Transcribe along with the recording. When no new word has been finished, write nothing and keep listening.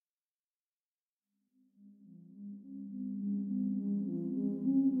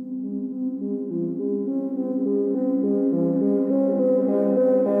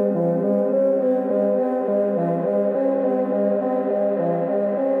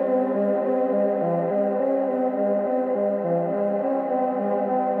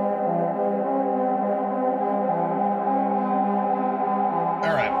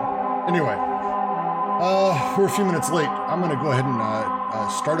we're a few minutes late, I'm going to go ahead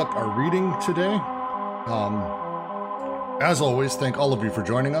and start up our reading today. As always, thank all of you for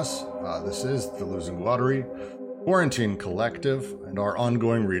joining us. This is the Losing Lottery Quarantine Collective and our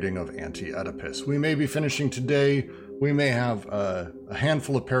ongoing reading of Anti-Oedipus. We may be finishing today. We may have a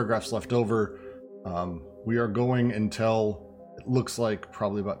handful of paragraphs left over. We are going until it looks like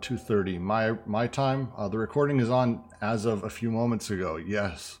probably about 2:30 my time. The recording is on as of a few moments ago.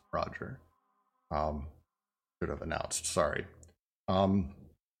 Yes, Roger. Should have announced. Sorry.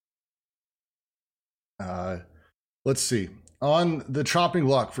 Let's see. On the chopping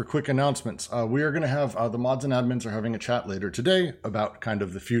block for quick announcements, we are going to have the mods and admins are having a chat later today about kind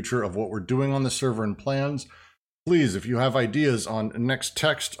of the future of what we're doing on the server and plans. Please, if you have ideas on next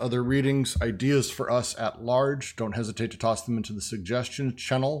text, other readings, ideas for us at large, don't hesitate to toss them into the suggestions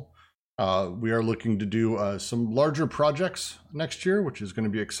channel. We are looking to do some larger projects next year, which is going to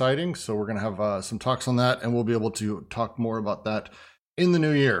be exciting. So we're going to have some talks on that, and we'll be able to talk more about that in the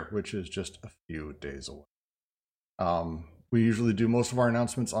new year, which is just a few days away. We usually do most of our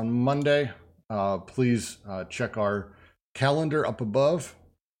announcements on Monday. Please check our calendar up above,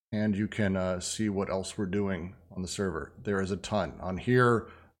 and you can see what else we're doing on the server. There is a ton. On here,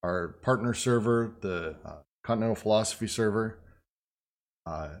 our partner server, the Continental Philosophy server.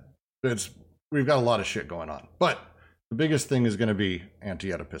 We've got a lot of shit going on, but the biggest thing is going to be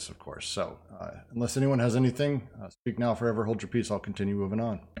Anti-Oedipus, of course. So unless anyone has anything, speak now, forever hold your peace. I'll continue moving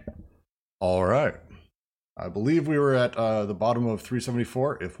on. All right. I believe we were at the bottom of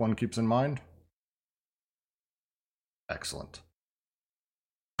 374, if one keeps in mind. Excellent.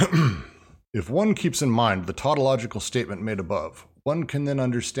 If one keeps in mind the tautological statement made above, one can then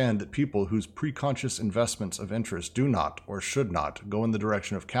understand that people whose preconscious investments of interest do not, or should not, go in the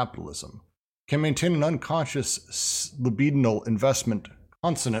direction of capitalism, can maintain an unconscious libidinal investment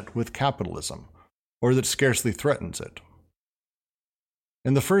consonant with capitalism, or that scarcely threatens it.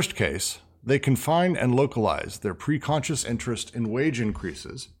 In the first case, they confine and localize their preconscious interest in wage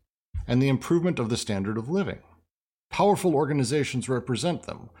increases and the improvement of the standard of living. Powerful organizations represent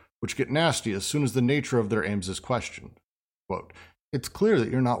them, which get nasty as soon as the nature of their aims is questioned. Quote, "It's clear that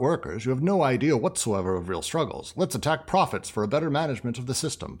you're not workers. You have no idea whatsoever of real struggles. Let's attack profits for a better management of the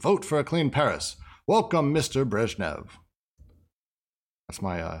system. Vote for a clean Paris. Welcome, Mr. Brezhnev." That's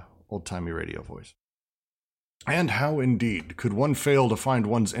my old-timey radio voice. And how, indeed, could one fail to find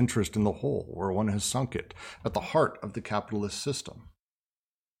one's interest in the whole, where one has sunk it, at the heart of the capitalist system?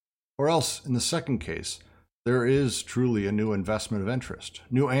 Or else, in the second case, there is truly a new investment of interest,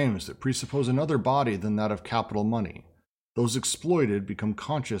 new aims that presuppose another body than that of capital money. Those exploited become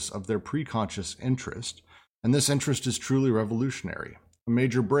conscious of their preconscious interest, and this interest is truly revolutionary, a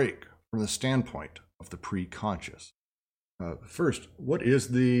major break from the standpoint of the preconscious. First, what is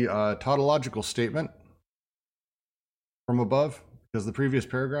the tautological statement from above? Because the previous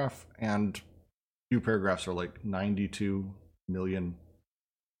paragraph and a few paragraphs are like 92 million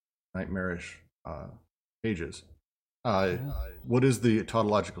nightmarish pages. What is the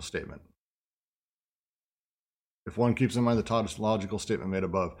tautological statement? If one keeps in mind the tautological statement made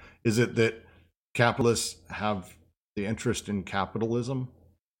above, is it that capitalists have the interest in capitalism?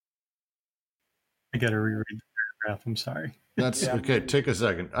 I gotta reread the paragraph, I'm sorry. That's okay, take a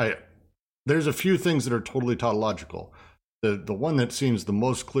second. There's a few things that are totally tautological. The one that seems the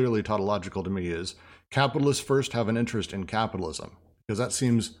most clearly tautological to me is capitalists first have an interest in capitalism, because that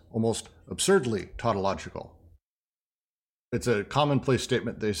seems almost absurdly tautological. It's a commonplace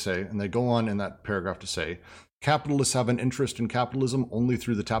statement they say, and they go on in that paragraph to say, capitalists have an interest in capitalism only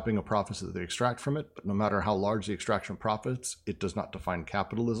through the tapping of profits that they extract from it, but no matter how large the extraction of profits, it does not define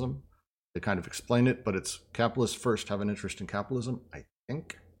capitalism. They kind of explain it, but it's capitalists first have an interest in capitalism, I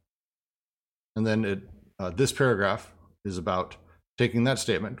think. And then this paragraph is about taking that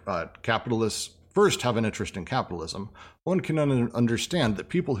statement, capitalists first have an interest in capitalism. One can understand that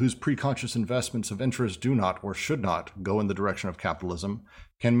people whose preconscious investments of interest do not, or should not, go in the direction of capitalism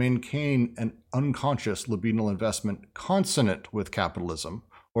can maintain an unconscious libidinal investment consonant with capitalism,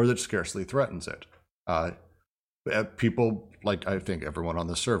 or that scarcely threatens it. People, like I think everyone on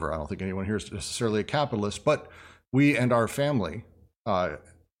the server, I don't think anyone here is necessarily a capitalist, but we and our family, our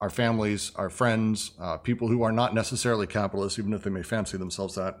families, our friends, people who are not necessarily capitalists, even if they may fancy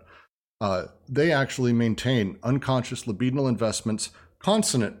themselves that, they actually maintain unconscious libidinal investments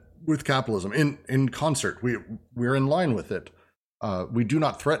consonant with capitalism, in concert. We're in line with it. We do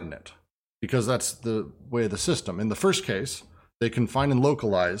not threaten it, because that's the way of the system. In the first case, they confine and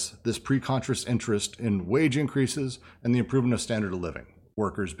localize this preconscious interest in wage increases and the improvement of standard of living.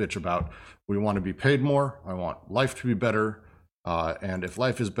 Workers bitch about, we want to be paid more, I want life to be better, and if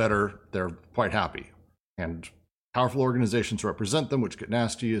life is better, they're quite happy. and powerful organizations represent them, which get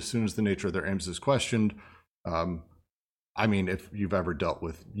nasty as soon as the nature of their aims is questioned. I mean, if you've ever dealt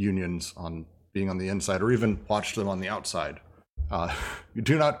with unions on being on the inside or even watched them on the outside, you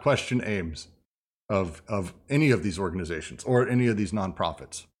do not question aims of any of these organizations or any of these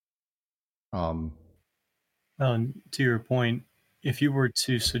nonprofits. To your point, if you were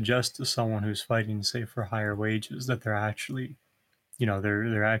to suggest to someone who's fighting, say, for higher wages, that they're actually,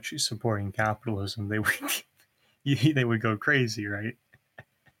 they're actually supporting capitalism, they would go crazy, right?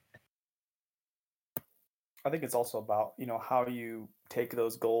 I think it's also about, how you take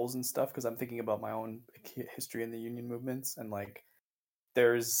those goals and stuff, because I'm thinking about my own history in the union movements, and like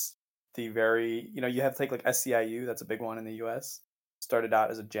there's the very, you have to take like SCIU, that's a big one in the US. Started out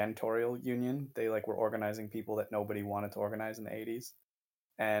as a janitorial union. They like were organizing people that nobody wanted to organize in the 80s,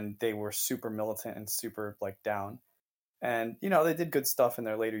 and they were super militant and super like down. And they did good stuff in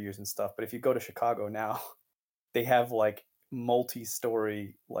their later years and stuff, but if you go to Chicago now, they have like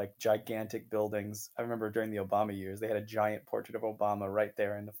multi-story, like gigantic buildings. I remember during the Obama years, they had a giant portrait of Obama right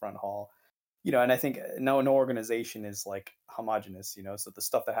there in the front hall. And I think no organization is like homogenous, so the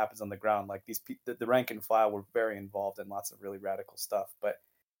stuff that happens on the ground, like these people, the rank and file were very involved in lots of really radical stuff, but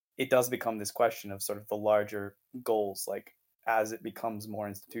it does become this question of sort of the larger goals, like as it becomes more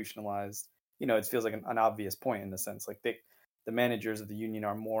institutionalized, it feels like an obvious point in the sense, like the managers of the union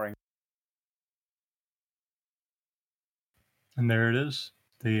are more. And there it is.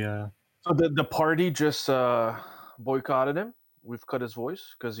 So the party just boycotted him. We've cut his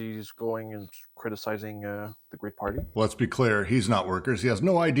voice because he's going and criticizing the Great Party. Let's be clear, he's not workers. He has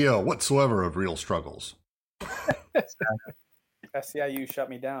no idea whatsoever of real struggles. SCIU shut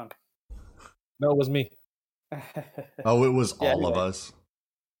me down. No, it was me. Oh, it was all of us.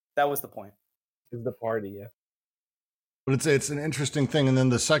 That was the point. It's the party, yeah. But it's an interesting thing. And then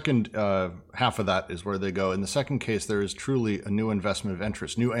the second half of that is where they go. In the second case, there is truly a new investment of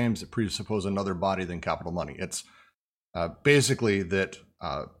interest, new aims that presuppose another body than capital money. It's basically that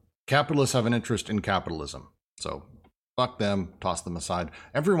capitalists have an interest in capitalism. So fuck them, toss them aside.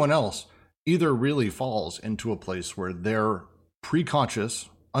 Everyone else either really falls into a place where their preconscious,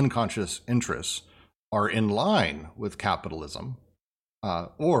 unconscious interests are in line with capitalism,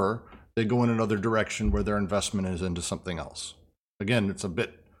 or they go in another direction where their investment is into something else. Again,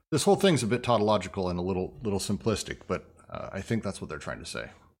 this whole thing's a bit tautological and a little simplistic, but I think that's what they're trying to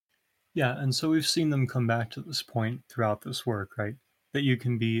say. Yeah, and so we've seen them come back to this point throughout this work, right? That you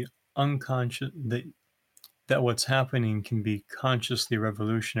can be unconscious, that what's happening can be consciously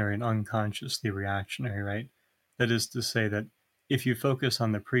revolutionary and unconsciously reactionary, right? That is to say that if you focus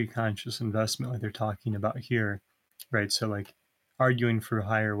on the pre-conscious investment like they're talking about here, right? So like arguing for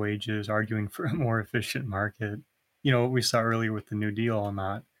higher wages, arguing for a more efficient market, what we saw earlier with the New Deal and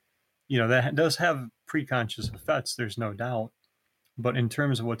that, that does have pre-conscious effects, there's no doubt. But in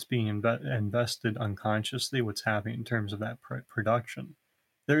terms of what's being invested unconsciously, what's happening in terms of that production,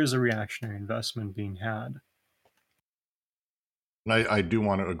 there is a reactionary investment being had. And I do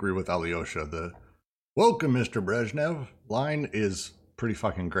want to agree with Alyosha. The "Welcome, Mr. Brezhnev" line is pretty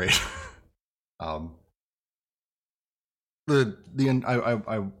fucking great. One of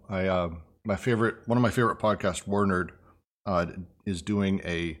my favorite podcasts, War Nerd, is doing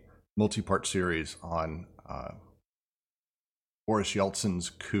a multi-part series on Boris Yeltsin's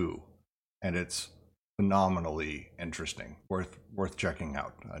coup, and it's phenomenally interesting, worth checking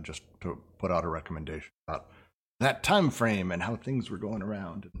out. Just to put out a recommendation about that time frame and how things were going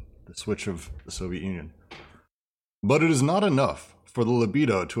around and the switch of the Soviet Union. But it is not enough for the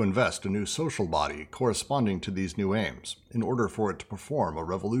libido to invest a new social body corresponding to these new aims in order for it to perform a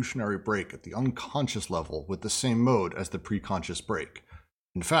revolutionary break at the unconscious level with the same mode as the preconscious break.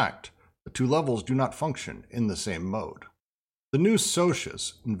 In fact, the two levels do not function in the same mode. The new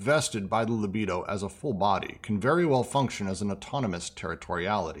socius, invested by the libido as a full body, can very well function as an autonomous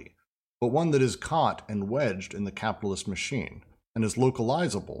territoriality, but one that is caught and wedged in the capitalist machine and is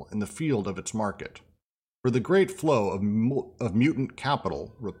localizable in the field of its market. For the great flow of mutant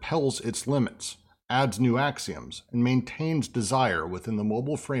capital repels its limits, adds new axioms, and maintains desire within the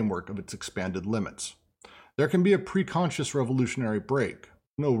mobile framework of its expanded limits. There can be a preconscious revolutionary break,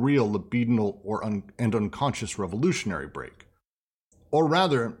 no real libidinal and unconscious revolutionary break. Or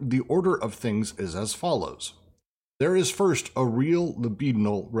rather, the order of things is as follows. There is first a real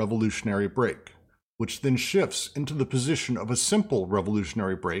libidinal revolutionary break, which then shifts into the position of a simple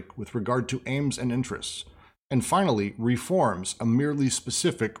revolutionary break with regard to aims and interests, and finally reforms a merely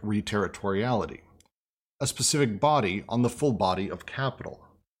specific reterritoriality, a specific body on the full body of capital.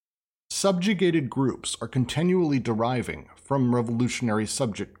 Subjugated groups are continually deriving from revolutionary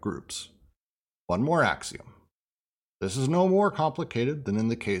subject groups, One more axiom. This is no more complicated than in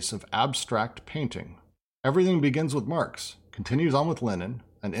the case of abstract painting. Everything begins with Marx, continues on with Lenin,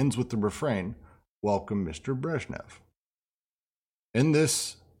 and ends with the refrain, "Welcome, Mr. Brezhnev."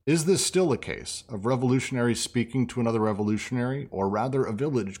 Is this still a case of revolutionaries speaking to another revolutionary, or rather a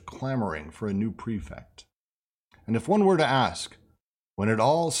village clamoring for a new prefect? And if one were to ask, when it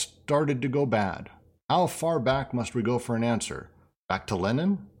all started to go bad, how far back must we go for an answer? Back to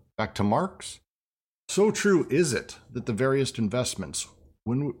Lenin? Back to Marx? So true is it that the various investments,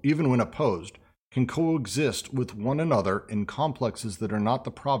 even when opposed, can coexist with one another in complexes that are not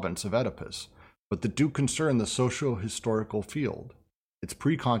the province of Oedipus, but that do concern the socio-historical field, its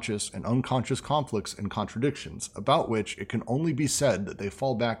preconscious and unconscious conflicts and contradictions, about which it can only be said that they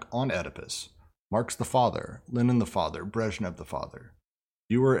fall back on Oedipus, Marx the father, Lenin the father, Brezhnev the father.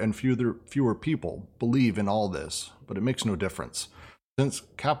 Fewer and fewer people believe in all this, but it makes no difference, since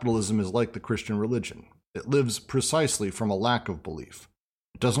capitalism is like the Christian religion. It lives precisely from a lack of belief.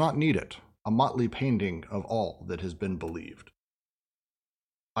 It does not need it, a motley painting of all that has been believed.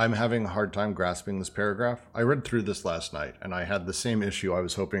 I'm having a hard time grasping this paragraph. I read through this last night, and I had the same issue. I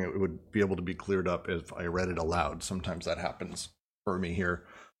was hoping it would be able to be cleared up if I read it aloud. Sometimes that happens for me here.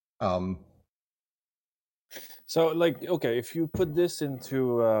 So, like, okay, if you put this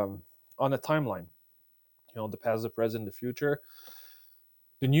into on a timeline, the past, the present, the future,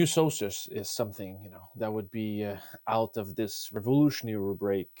 the new solstice is something that would be out of this revolutionary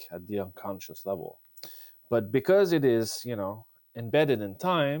break at the unconscious level. But because it is embedded in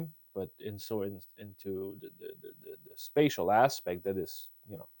time, but into the spatial aspect that is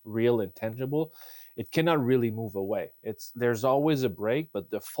real and tangible, it cannot really move away. There's always a break,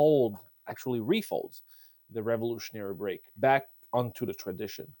 but the fold actually refolds the revolutionary break back onto the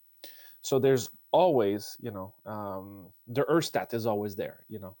tradition. So there's always, the Erstat is always there.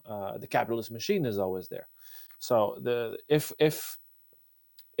 The capitalist machine is always there. So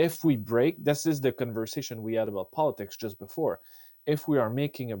if we break, this is the conversation we had about politics just before. If we are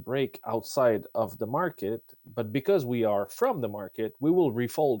making a break outside of the market, but because we are from the market, we will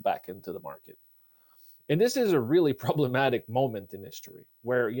refold back into the market. And this is a really problematic moment in history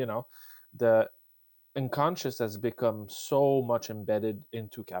where, the unconscious has become so much embedded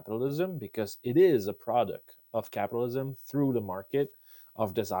into capitalism because it is a product of capitalism through the market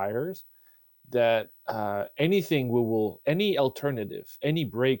of desires, that any alternative, any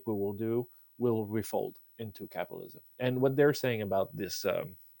break we will do will refold into capitalism. And what they're saying about this,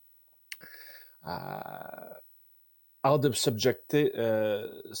 how the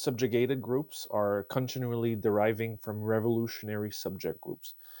subjugated groups are continually deriving from revolutionary subject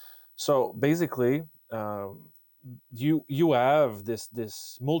groups. So basically, you have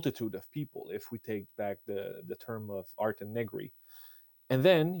this multitude of people, if we take back the term of Arte Negri, and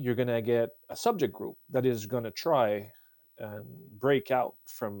then you're going to get a subject group that is going to try and break out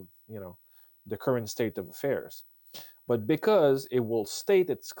from the current state of affairs. But because it will state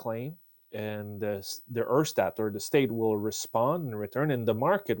its claim, and the Erstat or the state will respond in return, and the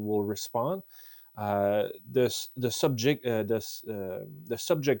market will respond, the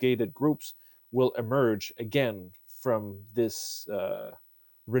subjugated groups will emerge again from this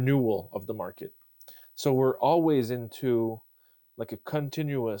renewal of the market. So we're always into like a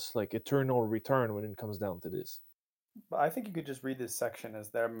continuous, like eternal return when it comes down to this. But I think you could just read this section as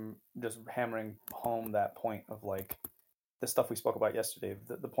them just hammering home that point of like the stuff we spoke about yesterday.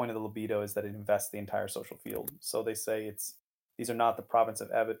 The point of the libido is that it invests the entire social field. So they say these are not the province of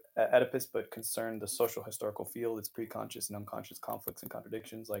Oedipus, but concern the social historical field, its preconscious and unconscious conflicts and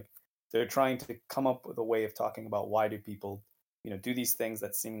contradictions. Like they're trying to come up with a way of talking about why do people, do these things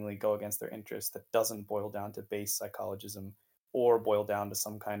that seemingly go against their interests, that doesn't boil down to base psychologism or boil down to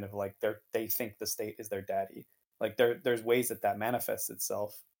some kind of like they think the state is their daddy. Like there's ways that manifests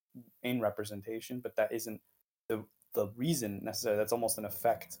itself in representation, but that isn't the reason necessarily. That's almost an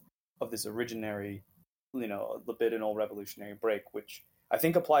effect of this originary, libidinal revolutionary break, which I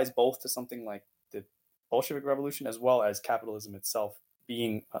think applies both to something like the Bolshevik Revolution as well as capitalism itself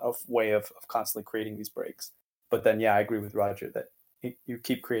being a way of constantly creating these breaks. But then, yeah, I agree with Roger that you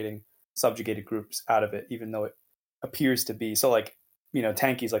keep creating subjugated groups out of it, even though it appears to be. So like,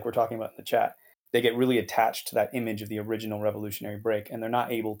 tankies, like we're talking about in the chat, they get really attached to that image of the original revolutionary break, and they're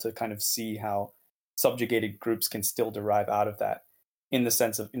not able to kind of see how subjugated groups can still derive out of that, in the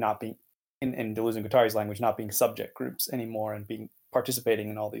sense of not being, in Deleuze and Guattari's language, not being subject groups anymore and being participating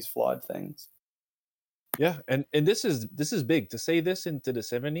in all these flawed things. Yeah, and this is big to say this into the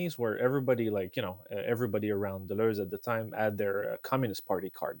 70s, where everybody everybody around Deleuze at the time had their Communist Party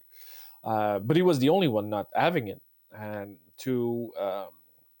card, but he was the only one not having it. And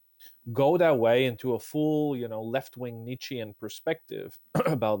go that way into a full, left-wing Nietzschean perspective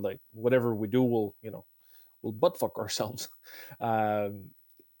about like whatever we do, we'll butt fuck ourselves. um,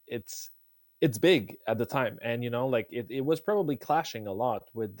 it's big at the time, and like it was probably clashing a lot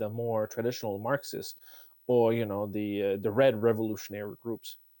with the more traditional Marxist, or the red revolutionary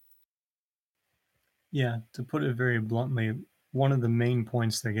groups. Yeah, to put it very bluntly, one of the main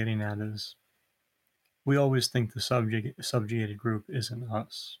points they're getting at is we always think the subjugated group isn't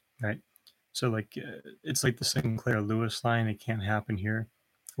us, right? So like it's like the Sinclair Lewis line, it can't happen here.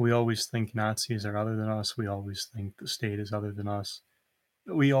 We always think Nazis are other than us. We always think the state is other than us.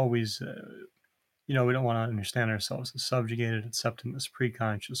 We always, we don't want to understand ourselves as subjugated, except in this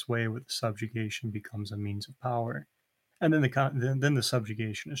preconscious way where the subjugation becomes a means of power. And then the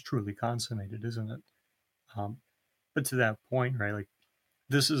subjugation is truly consummated, isn't it? But to that point, right, like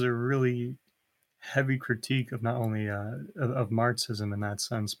this is a really heavy critique of not only of Marxism in that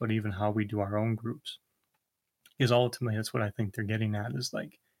sense, but even how we do our own groups. Is ultimately that's what I think they're getting at, is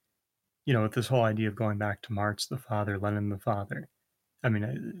like, with this whole idea of going back to Marx the father, Lenin the father. I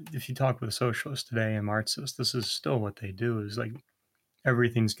mean, if you talk with a socialist today and Marxists, this is still what they do, is like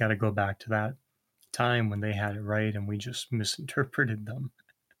everything's got to go back to that time when they had it right and we just misinterpreted them.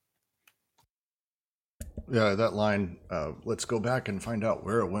 Yeah, that line, let's go back and find out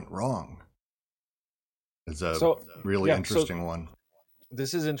where it went wrong. It's a really interesting one.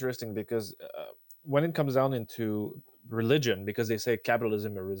 This is interesting because when it comes down into religion, because they say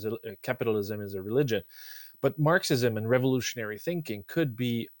capitalism is a religion, but Marxism and revolutionary thinking could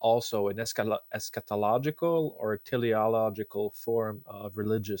be also an eschatological or teleological form of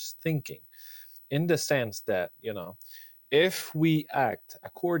religious thinking, in the sense that, if we act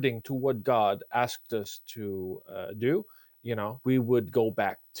according to what God asked us to do, we would go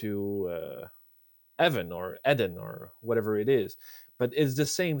back to Evan or Eden or whatever it is. But it's the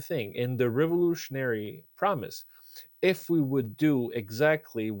same thing in the revolutionary promise. If we would do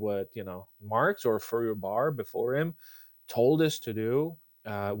exactly what Marx or Feuerbach before him told us to do,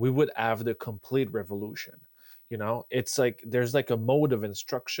 we would have the complete revolution. It's like there's like a mode of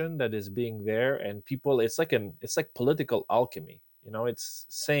instruction that is being there, and people, it's like political alchemy. It's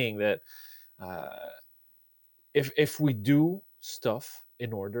saying that if we do stuff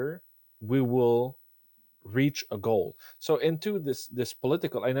in order, we will reach a goal. So into this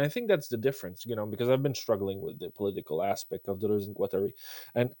political, and I think that's the difference, because I've been struggling with the political aspect of Deleuze and Guattari,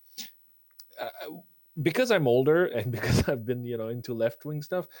 and because I'm older and because I've been into left-wing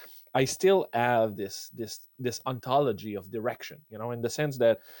stuff, I still have this ontology of direction, in the sense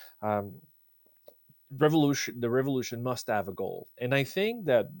that the revolution must have a goal. And I think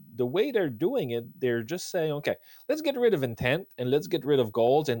that the way they're doing it, they're just saying, okay, let's get rid of intent and let's get rid of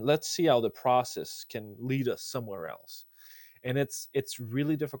goals and let's see how the process can lead us somewhere else. And it's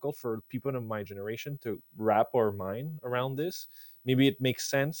really difficult for people in my generation to wrap our mind around this. Maybe it makes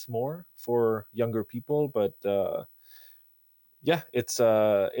sense more for younger people, but it's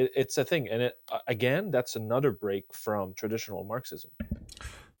a thing. And again, that's another break from traditional Marxism.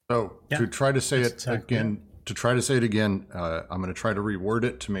 So to try to say it again, I'm going to try to reword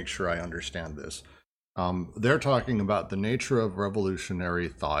it to make sure I understand this. They're talking about the nature of revolutionary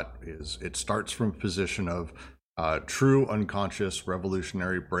thought is it starts from a position of true unconscious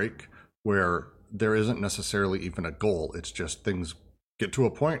revolutionary break, where there isn't necessarily even a goal. It's just things get to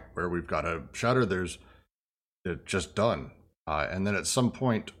a point where we've got to shatter. It's just done. And then at some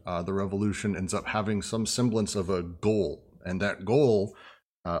point, the revolution ends up having some semblance of a goal. And that goal,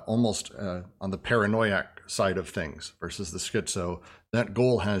 almost on the paranoiac side of things versus the schizo, that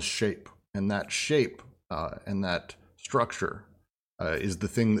goal has shape. And that shape and that structure is the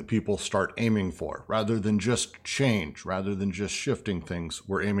thing that people start aiming for. Rather than just change, rather than just shifting things,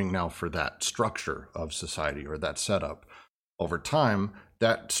 we're aiming now for that structure of society or that setup. Over time,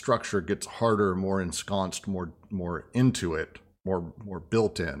 that structure gets harder, more ensconced, more into it, more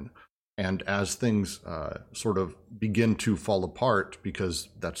built in. And as things sort of begin to fall apart, because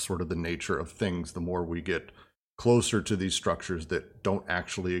that's sort of the nature of things, the more we get closer to these structures that don't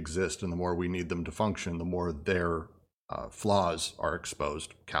actually exist and the more we need them to function, the more their flaws are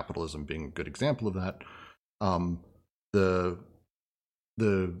exposed. Capitalism being a good example of that. The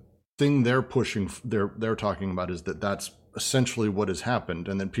thing they're pushing, they're talking about is that that's essentially what has happened,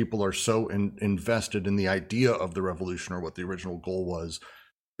 and then people are so invested in the idea of the revolution or what the original goal was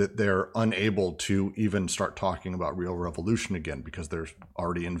that they're unable to even start talking about real revolution again because they're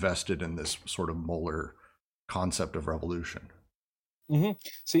already invested in this sort of molar concept of revolution. Mm-hmm.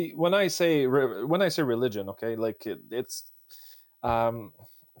 See, when I say religion, okay, like it's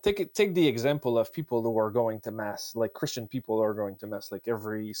take the example of people who are going to mass, like Christian people are going to mass like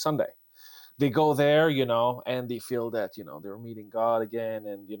every Sunday. They go there, and they feel that, they're meeting God again,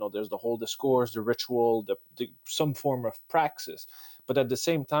 and there's the whole discourse, the ritual, some form of praxis. But at the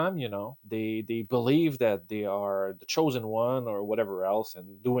same time, they believe that they are the chosen one or whatever else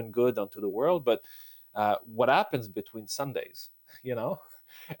and doing good unto the world. But what happens between Sundays,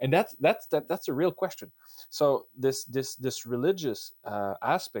 and that's a real question. So this religious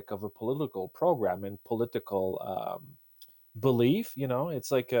aspect of a political program and political belief,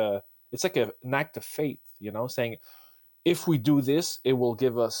 it's like an act of faith, saying if we do this, it will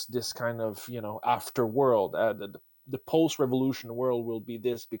give us this kind of after world. The post-revolution world will be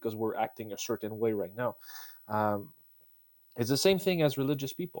this because we're acting a certain way right now. It's the same thing as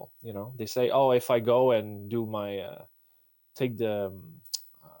religious people. They say, oh, if I go and do my take the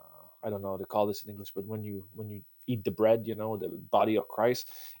I don't know how to call this in English, but when you eat the bread, the body of Christ,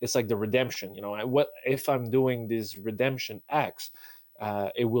 it's like the redemption. What if I'm doing these redemption acts?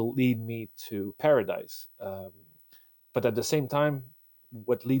 It will lead me to paradise. But at the same time,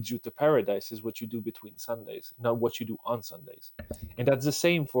 what leads you to paradise is what you do between Sundays, not what you do on Sundays. And that's the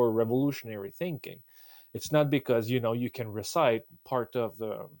same for revolutionary thinking. It's not because you can recite part of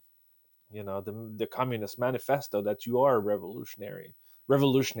the Communist Manifesto that you are a revolutionary.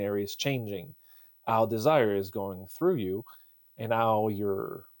 Revolutionary is changing how desire is going through you and how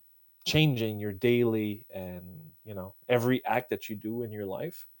you're changing your daily and every act that you do in your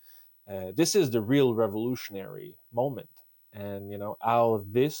life. This is the real revolutionary moment, and how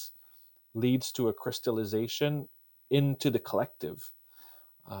this leads to a crystallization into the collective.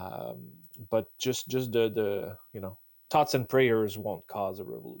 But just the thoughts and prayers won't cause a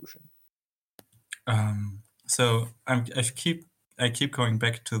revolution. So I keep going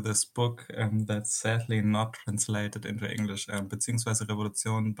back to this book that's sadly not translated into English, beziehungsweise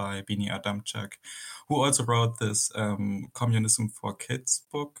Revolution by Bini Adamczak, who also wrote this Communism for Kids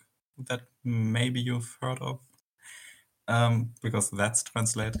book that maybe you've heard of, because that's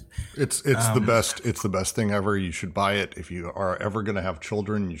translated. It's the best. It's the best thing ever. You should buy it. If you are ever going to have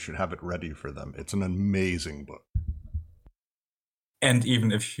children, you should have it ready for them. It's an amazing book. And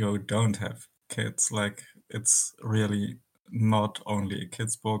even if you don't have kids, like, it's really not only a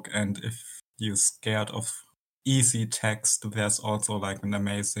kid's book. And if you're scared of easy text, there's also like an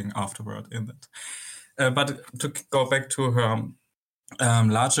amazing afterword in it. But to go back to her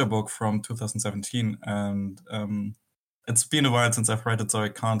larger book from 2017, and it's been a while since I've read it, so I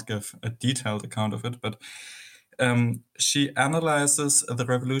can't give a detailed account of it, but she analyzes the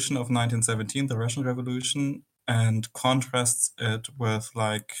revolution of 1917, the Russian Revolution, and contrasts it with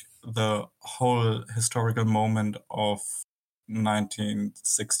like the whole historical moment of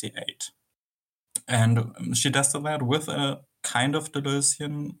 1968. And she does that with a kind of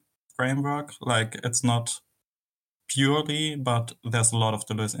Deleuzian framework. Like, it's not purely, but there's a lot of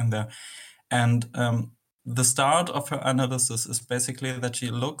Deleuze in there. And the start of her analysis is basically that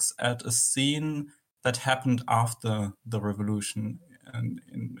she looks at a scene that happened after the revolution, and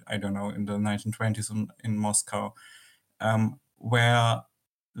in the 1920s in Moscow, where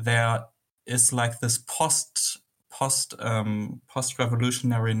there is like this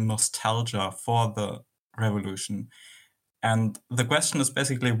post-revolutionary nostalgia for the revolution. And the question is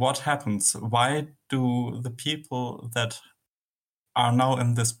basically, what happens? Why do the people that are now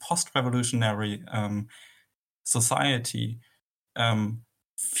in this post-revolutionary society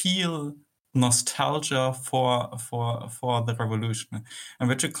feel nostalgia for the revolution? And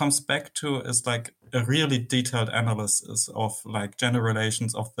which it comes back to is like a really detailed analysis of like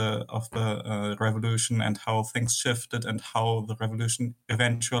generations of the revolution and how things shifted and how the revolution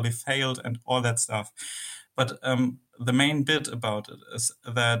eventually failed and all that stuff. But the main bit about it is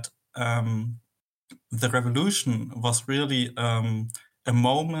that the revolution was really a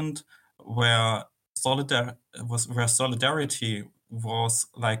moment where solidarity was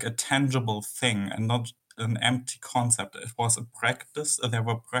like a tangible thing and not an empty concept. It was a practice. There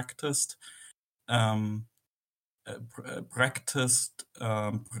were practices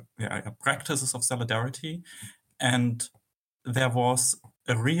of solidarity, and there was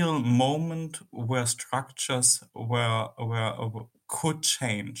a real moment where structures could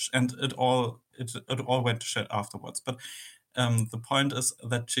change, and it all went to shit afterwards. But the point is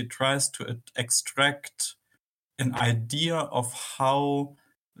that she tries to extract an idea of how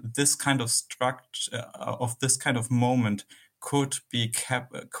this kind of structure, of this kind of moment, could be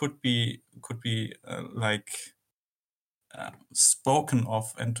spoken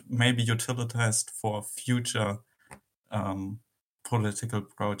of and maybe utilized for future political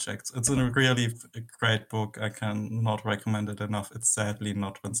projects. It's a really great book. I cannot recommend it enough. It's sadly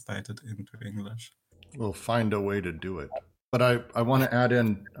not translated into English. We'll find a way to do it. But I want to add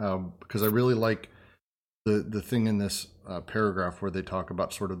in, because I really like the thing in this paragraph where they talk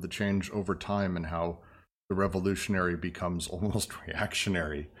about sort of the change over time and how the revolutionary becomes almost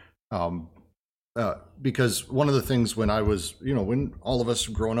reactionary. Because one of the things when I was, when all of us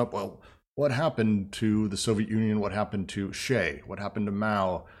growing up, well, what happened to the Soviet Union? What happened to Che? What happened to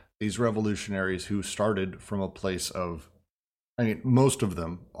Mao? These revolutionaries who started from a place of, most of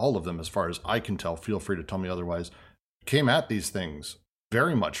them, all of them, as far as I can tell, feel free to tell me otherwise, came at these things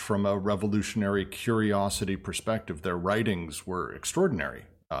very much from a revolutionary curiosity perspective. Their writings were extraordinary.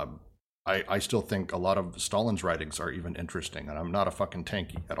 I still think a lot of Stalin's writings are even interesting, and I'm not a fucking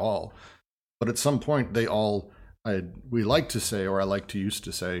tanky at all. But at some point, they all, we like to say, or I like to used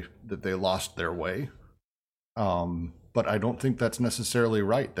to say, that they lost their way. But I don't think that's necessarily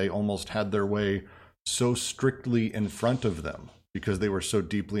right. They almost had their way so strictly in front of them because they were so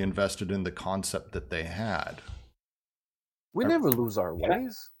deeply invested in the concept that they had. We never lose our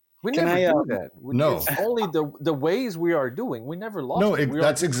ways. We Can never I, do that. No. It's only the ways we are doing. We never lost. No, it.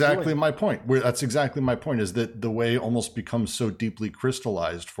 that's exactly my point. That's exactly my point, is that the way almost becomes so deeply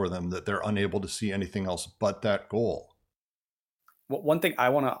crystallized for them that they're unable to see anything else but that goal. Well, one thing I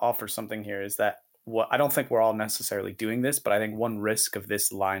want to offer something here is that I don't think we're all necessarily doing this, but I think one risk of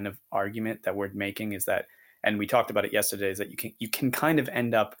this line of argument that we're making is that, and we talked about it yesterday, is that you can kind of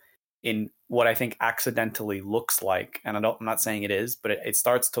end up in what I think accidentally looks like, and I'm not saying it is, but it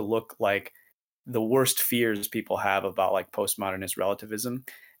starts to look like the worst fears people have about like postmodernist relativism.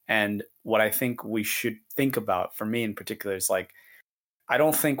 And what I think we should think about, for me in particular, is like, I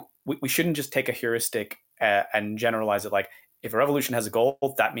don't think we shouldn't just take a heuristic and generalize it like, if a revolution has a goal,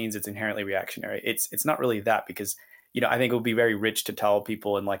 that means it's inherently reactionary. It's not really that, because I think it would be very rich to tell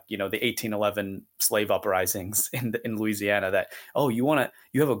people in like, the 1811 slave uprisings in Louisiana that, oh, you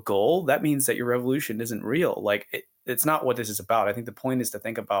have a goal? That means that your revolution isn't real. Like it's not what this is about. I think the point is to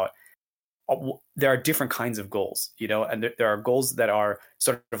think about, there are different kinds of goals, and there are goals that are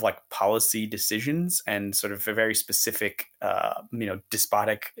sort of like policy decisions and sort of a very specific,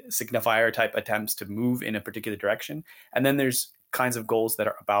 despotic signifier type attempts to move in a particular direction. And then there's kinds of goals that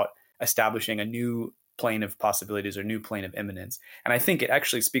are about establishing a new plane of possibilities or new plane of imminence. And I think it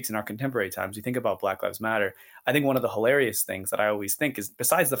actually speaks in our contemporary times. You think about Black Lives Matter. I think one of the hilarious things that I always think is,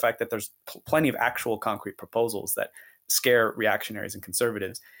 besides the fact that there's plenty of actual concrete proposals that scare reactionaries and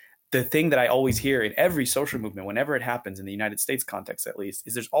conservatives, the thing that I always hear in every social movement, whenever it happens in the United States context, at least,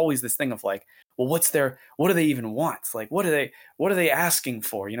 is there's always this thing of like, well, what do they even want? Like, what are they asking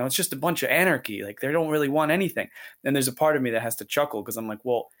for? It's just a bunch of anarchy. Like, they don't really want anything. And there's a part of me that has to chuckle, because I'm like,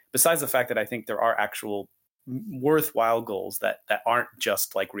 well, besides the fact that I think there are actual worthwhile goals that aren't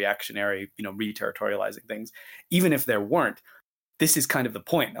just like reactionary, re-territorializing things, even if there weren't, this is kind of the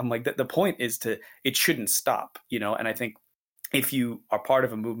point. I'm like, the point is it shouldn't stop, and I think if you are part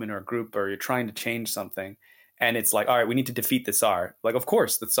of a movement or a group, or you're trying to change something, and it's like, all right, we need to defeat the Tsar. Like, of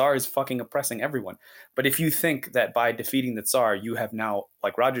course, the Tsar is fucking oppressing everyone. But if you think that by defeating the Tsar, you have now,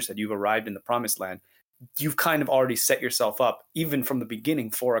 like Roger said, you've arrived in the promised land, you've kind of already set yourself up, even from the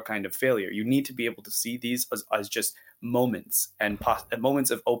beginning, for a kind of failure. You need to be able to see these as just moments and moments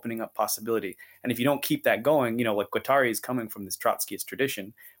of opening up possibility. And if you don't keep that going, like Guattari is coming from this Trotskyist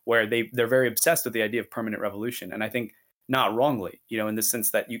tradition where they're very obsessed with the idea of permanent revolution. And I think not wrongly, in the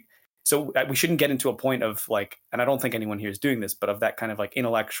sense that so we shouldn't get into a point of like, and I don't think anyone here is doing this, but of that kind of like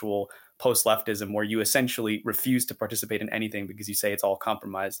intellectual post-leftism where you essentially refuse to participate in anything because you say it's all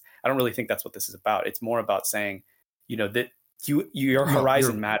compromised. I don't really think that's what this is about. It's more about saying, that your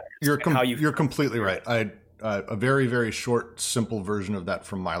horizon matters. You're completely right. A very, very short, simple version of that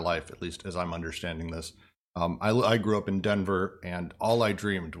from my life, at least as I'm understanding this. I grew up in Denver, and all I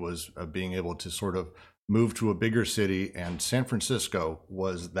dreamed was of being able to sort of move to a bigger city, and San Francisco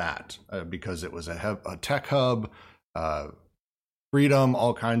was that, because it was a tech hub, freedom,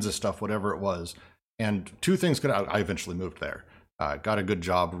 all kinds of stuff, whatever it was. And two things I eventually moved there, got a good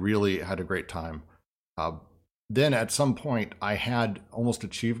job, really had a great time. Then at some point I had almost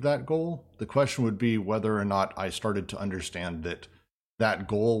achieved that goal. The question would be whether or not I started to understand that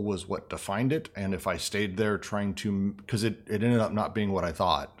goal was what defined it. And if I stayed there trying to, because it ended up not being what I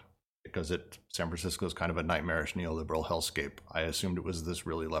thought, because San Francisco is kind of a nightmarish neoliberal hellscape. I assumed it was this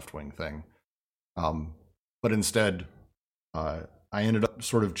really left-wing thing. But instead, I ended up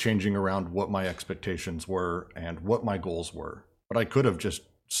sort of changing around what my expectations were and what my goals were. But I could have just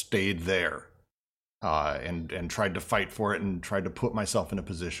stayed there and tried to fight for it and tried to put myself in a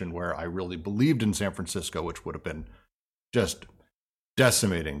position where I really believed in San Francisco, which would have been just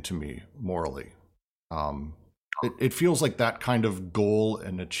decimating to me morally. It feels like that kind of goal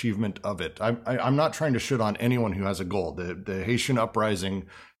and achievement of it. I'm not trying to shit on anyone who has a goal. The Haitian uprising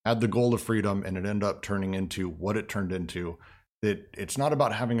had the goal of freedom, and it ended up turning into what it turned into. It's not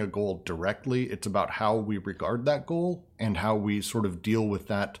about having a goal directly. It's about how we regard that goal and how we sort of deal with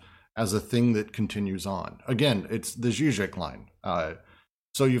that as a thing that continues on. Again, it's the Zizek line.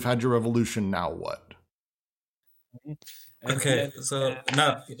 So you've had your revolution, now what? Okay, so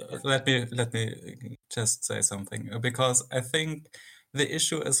now let me just say something, because I think the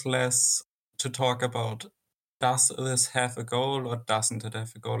issue is less to talk about does this have a goal or doesn't it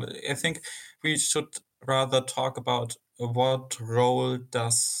have a goal. I think we should rather talk about what role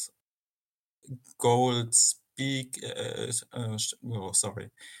does gold speak.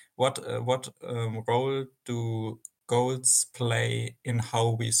 What role do goals play in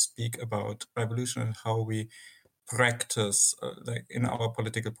how we speak about revolution and how we practice, like in our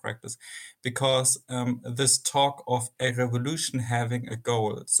political practice? Because this talk of a revolution having a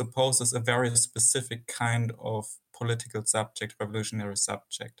goal supposes a very specific kind of political subject, revolutionary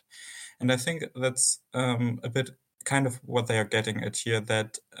subject. And I think that's a bit kind of what they are getting at here,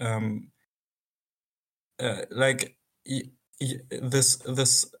 that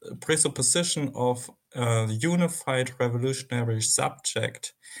this presupposition of a unified revolutionary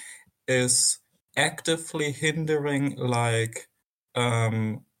subject is actively hindering like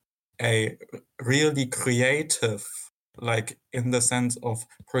a really creative, like in the sense of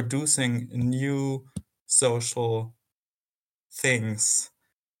producing new social things,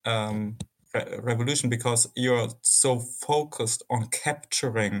 revolution, because you're so focused on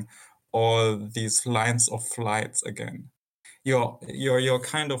capturing all these lines of flights again. You're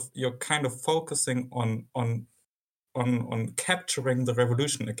kind of focusing on capturing the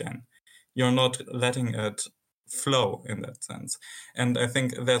revolution again. You're not letting it flow in that sense. And I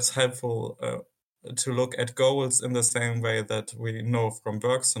think that's helpful to look at goals in the same way that we know from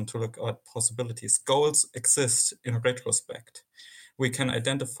Bergson to look at possibilities. Goals exist in retrospect. We can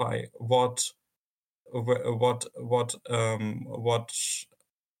identify what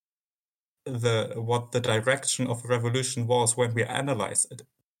the direction of revolution was when we analyze it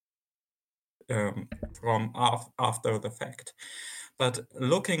from after the fact. But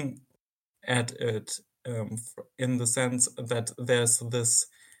looking at it in the sense that there's this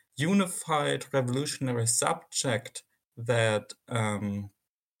unified revolutionary subject that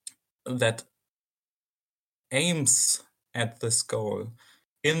that aims at this goal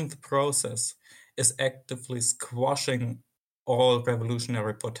in the process is actively squashing all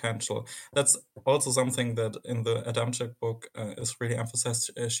revolutionary potential. That's also something that in the Adamczyk book is really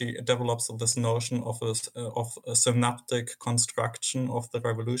emphasized. She develops this notion of a synaptic construction of the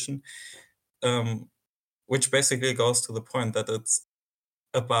revolution, which basically goes to the point that it's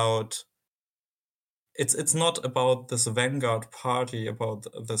not about this vanguard party, about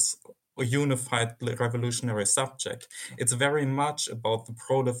this unified revolutionary subject. It's very much about the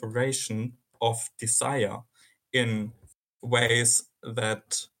proliferation of desire in ways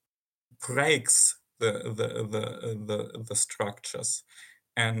that breaks the structures,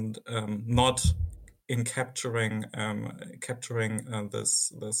 and not in capturing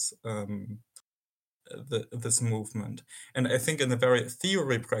this movement. And I think in a very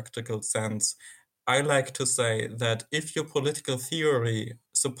theory practical sense, I like to say that if your political theory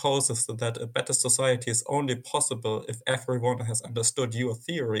supposes that a better society is only possible if everyone has understood your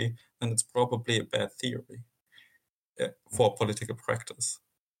theory, then it's probably a bad theory for political practice.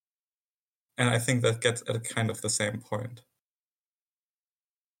 And I think that gets at kind of the same point.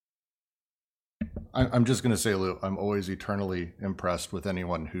 I'm just going to say, Lou, I'm always eternally impressed with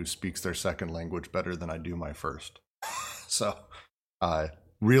anyone who speaks their second language better than I do my first. So,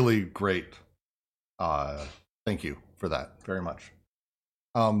 really great. Thank you for that very much.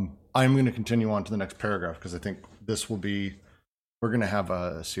 I'm going to continue on to the next paragraph because I think this will be, we're going to have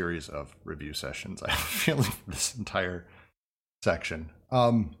a series of review sessions, I have a feeling, for this entire section.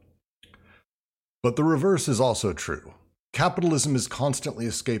 But the reverse is also true. Capitalism is constantly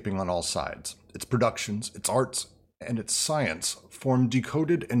escaping on all sides. Its productions, its arts, and its science form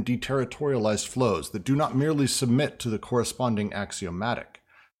decoded and deterritorialized flows that do not merely submit to the corresponding axiomatic,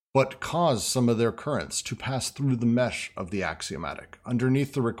 but cause some of their currents to pass through the mesh of the axiomatic,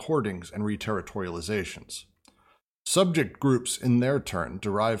 underneath the recordings and reterritorializations. Subject groups, in their turn,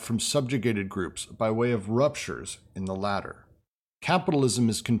 derive from subjugated groups by way of ruptures in the latter. Capitalism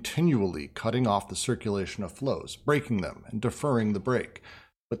is continually cutting off the circulation of flows, breaking them and deferring the break,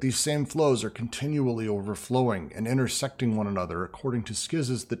 but these same flows are continually overflowing and intersecting one another according to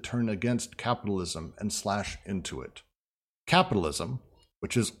schizzes that turn against capitalism and slash into it. Capitalism,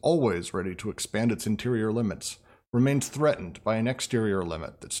 which is always ready to expand its interior limits, remains threatened by an exterior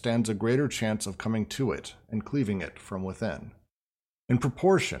limit that stands a greater chance of coming to it and cleaving it from within, in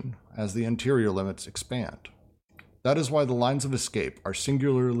proportion as the interior limits expand. That is why the lines of escape are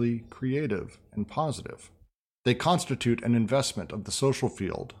singularly creative and positive. They constitute an investment of the social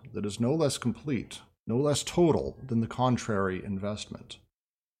field that is no less complete, no less total than the contrary investment.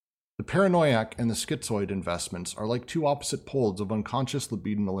 The paranoiac and the schizoid investments are like two opposite poles of unconscious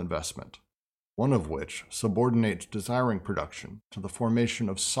libidinal investment, one of which subordinates desiring production to the formation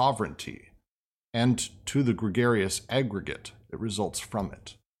of sovereignty and to the gregarious aggregate that results from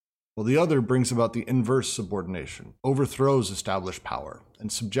it, while the other brings about the inverse subordination, overthrows established power,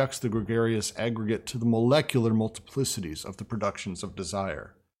 and subjects the gregarious aggregate to the molecular multiplicities of the productions of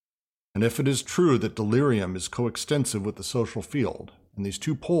desire. And if it is true that delirium is coextensive with the social field, and these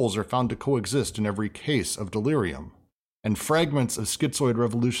two poles are found to coexist in every case of delirium, and fragments of schizoid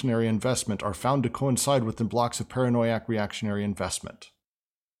revolutionary investment are found to coincide with the blocks of paranoiac reactionary investment,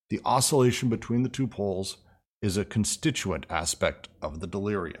 the oscillation between the two poles is a constituent aspect of the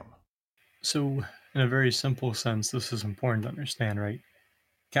delirium. So, in a very simple sense, this is important to understand, right?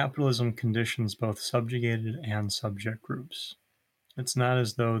 Capitalism conditions both subjugated and subject groups. It's not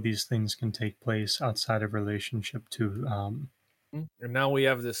as though these things can take place outside of relationship to. And now we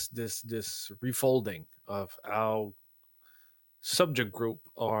have this refolding of how subject group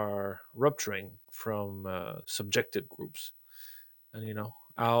are rupturing from subjected groups, and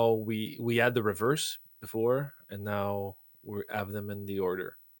how we had the reverse before, and now we have them in the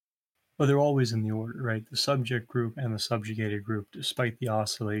order. Well, they're always in the order, right? The subject group and the subjugated group, despite the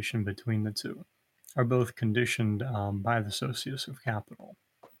oscillation between the two, are both conditioned by the socius of capital.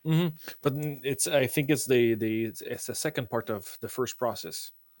 Mm-hmm. But I think it's the second part of the first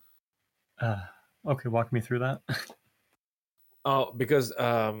process. Okay, walk me through that. Oh, because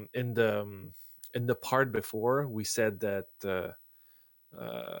in the part before we said that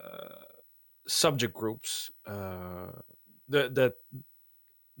subject groups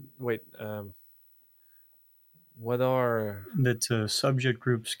what are that subject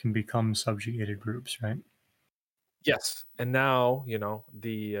groups can become subjugated groups, right? Yes, and now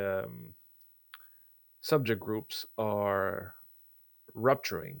the subject groups are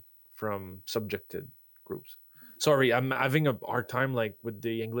rupturing from subjected groups. Sorry, I'm having a hard time like with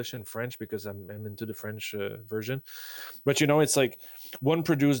the English and French because I'm into the French version. But it's like one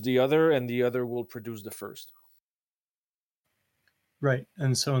produced the other, and the other will produce the first. Right,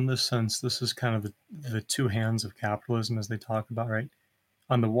 and so in this sense, this is kind of the two hands of capitalism as they talk about, right?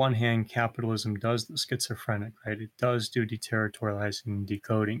 On the one hand, capitalism does the schizophrenic, right? It does do deterritorializing and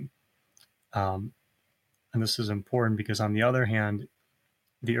decoding. And this is important because on the other hand,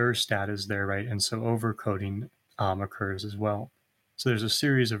 the Erstat is there, right? And so overcoding occurs as well. So there's a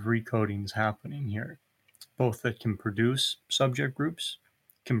series of recodings happening here, both that can produce subject groups,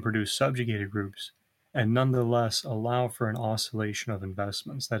 can produce subjugated groups, and nonetheless allow for an oscillation of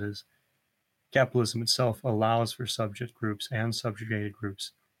investments. That is, capitalism itself allows for subject groups and subjugated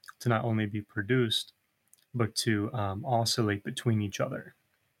groups to not only be produced, but to oscillate between each other.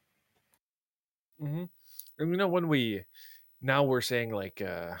 Mm-hmm. And when we're saying like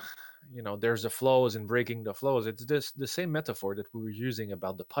there's the flows and breaking the flows, it's the same metaphor that we were using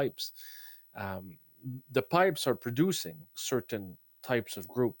about the pipes. The pipes are producing certain types of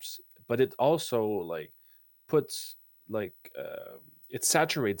groups, but it also like puts like it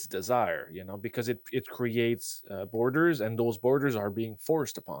saturates desire, because it creates borders, and those borders are being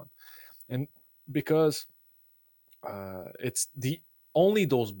forced upon, and because it's the only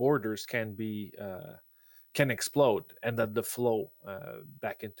those borders can explode and that the flow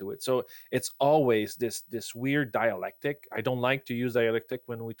back into it. So it's always this weird dialectic. I don't like to use dialectic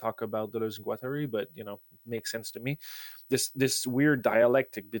when we talk about Deleuze and Guattari, but it makes sense to me. This weird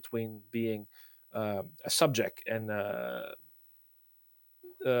dialectic between being a subject and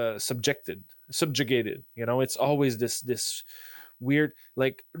subjugated. It's always this weird,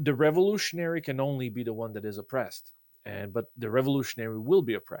 like the revolutionary can only be the one that is oppressed, but the revolutionary will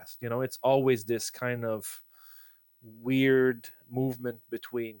be oppressed. It's always this kind of weird movement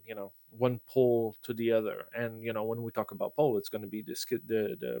between one pole to the other. And when we talk about pole, it's going to be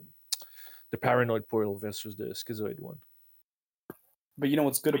the paranoid pole versus the schizoid one. But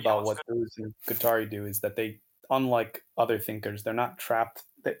what's good about what Deleuze and Guattari do is that they, unlike other thinkers, they're not trapped.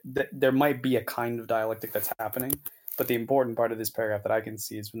 There might be a kind of dialectic that's happening, but the important part of this paragraph that I can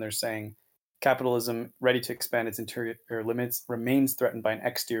see is when they're saying capitalism, ready to expand its interior limits, remains threatened by an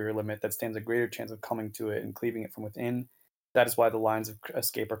exterior limit that stands a greater chance of coming to it and cleaving it from within. That is why the lines of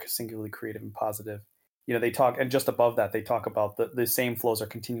escape are singularly creative and positive. they talk, and just above that, they talk about the same flows are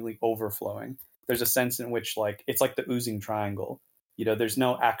continually overflowing. There's a sense in which like it's like the oozing triangle. There's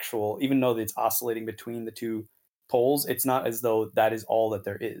no actual, even though it's oscillating between the two poles, it's not as though that is all that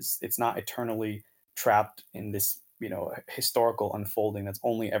there is. It's not eternally trapped in this, historical unfolding that's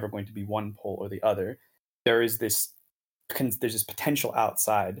only ever going to be one pole or the other. There's this potential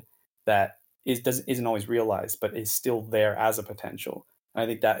outside that isn't always realized, but is still there as a potential. And I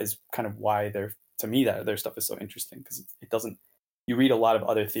think that is kind of why to me, that their stuff is so interesting, because it doesn't. You read a lot of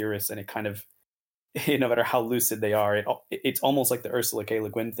other theorists, and it kind of, no matter how lucid they are, it's almost like the Ursula K.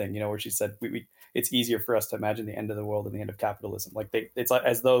 Le Guin thing, where she said it's easier for us to imagine the end of the world and the end of capitalism. Like it's like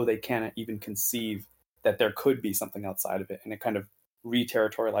as though they cannot even conceive that there could be something outside of it, and it kind of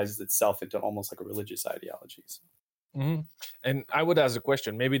re-territorializes itself into almost like a religious ideology. So. Mm-hmm. And I would ask a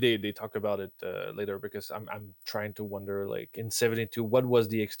question. Maybe they talk about it later, because I'm trying to wonder, like in 1972, what was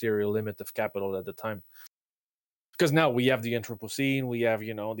the exterior limit of capital at the time? Because now we have the Anthropocene, we have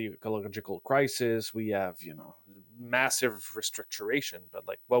the ecological crisis, we have massive restructuration. But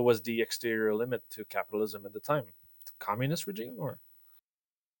like, what was the exterior limit to capitalism at the time? The communist regime, or?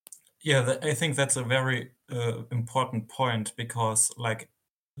 Yeah, I think that's a very important point, because like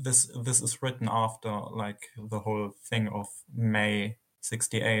this is written after like the whole thing of May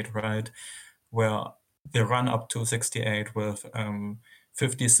 1968, right? Where they run up to 1968 with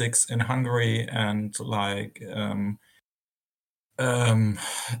 56 in Hungary and like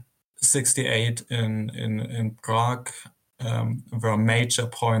 1968 in Prague, were major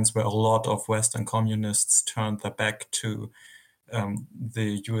points where a lot of Western communists turned their back to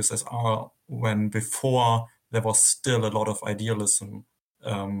the USSR, when before there was still a lot of idealism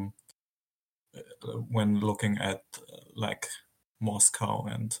when looking at like Moscow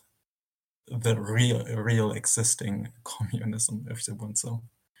and the real existing communism, if you want so.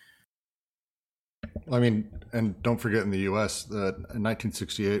 I mean, and don't forget, in the U.S., in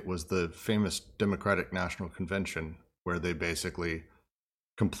 1968 was the famous Democratic National Convention, where they basically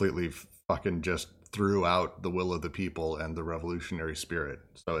completely fucking just threw out the will of the people and the revolutionary spirit.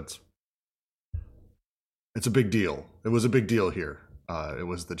 So it's a big deal. It was a big deal here. It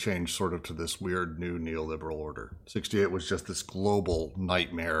was the change sort of to this weird new neoliberal order. 68 was just this global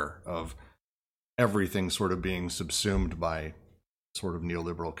nightmare of everything sort of being subsumed by sort of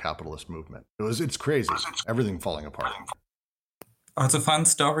neoliberal capitalist movement. It's crazy. Everything falling apart. It's a fun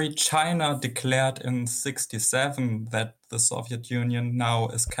story. China declared in 1967 that the Soviet Union now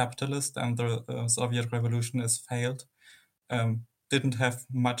is capitalist and the Soviet Revolution has failed. Didn't have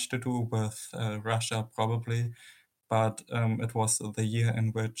much to do with Russia, probably, but it was the year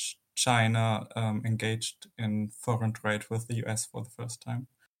in which China engaged in foreign trade with the US for the first time.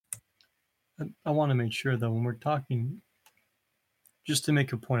 I want to make sure, though, when we're talking, just to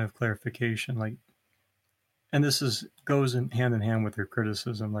make a point of clarification, like, and this goes hand in hand with your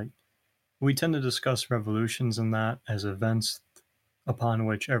criticism, like, we tend to discuss revolutions and that as events upon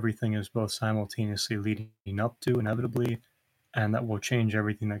which everything is both simultaneously leading up to, inevitably, and that will change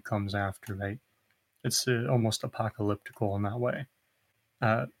everything that comes after, right? It's almost apocalyptical in that way.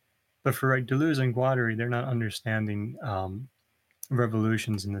 But for Deleuze and Guattari, they're not understanding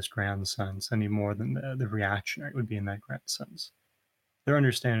revolutions in this grand sense any more than the reactionary would be in that grand sense. They're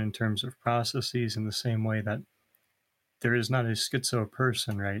understanding in terms of processes in the same way that there is not a schizo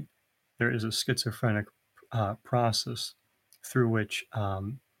person, right? There is a schizophrenic process through which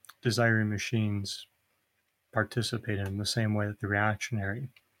desiring machines participate in the same way that the reactionary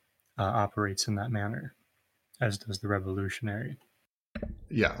operates in that manner, as does the revolutionary.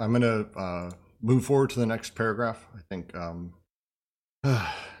 Yeah, I'm going to move forward to the next paragraph. I think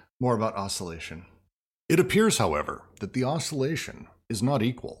more about oscillation. It appears, however, that the oscillation is not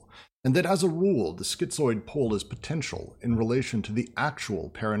equal, and that as a rule, the schizoid pole is potential in relation to the actual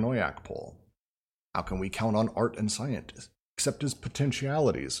paranoiac pole. How can we count on art and science except as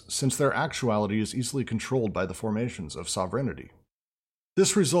potentialities, since their actuality is easily controlled by the formations of sovereignty?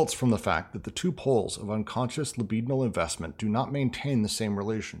 This results from the fact that the two poles of unconscious libidinal investment do not maintain the same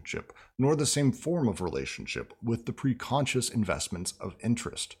relationship, nor the same form of relationship with the preconscious investments of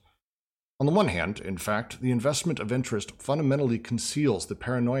interest. On the one hand, in fact, the investment of interest fundamentally conceals the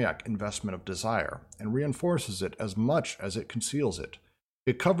paranoiac investment of desire and reinforces it as much as it conceals it.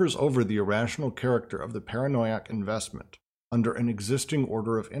 It covers over the irrational character of the paranoiac investment under an existing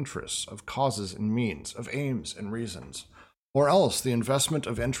order of interests, of causes and means, of aims and reasons. Or else the investment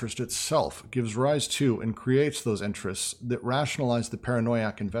of interest itself gives rise to and creates those interests that rationalize the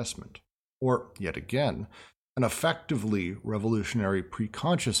paranoiac investment. Or, yet again, an effectively revolutionary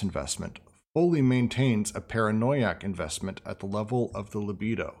preconscious investment fully maintains a paranoiac investment at the level of the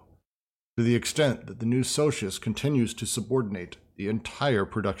libido. to the extent that the new socius continues to subordinate the entire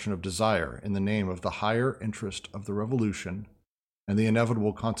production of desire in the name of the higher interest of the revolution and the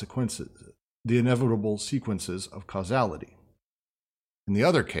inevitable sequences of causality. In the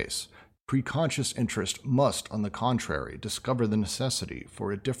other case, preconscious interest must, on the contrary, discover the necessity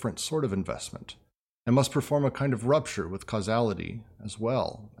for a different sort of investment, and must perform a kind of rupture with causality as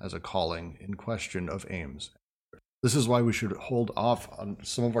well as a calling in question of aims. This is why we should hold off on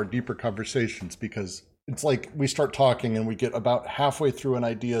some of our deeper conversations, because it's like we start talking and we get about halfway through an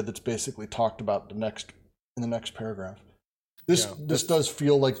idea that's basically talked about in the next paragraph. This does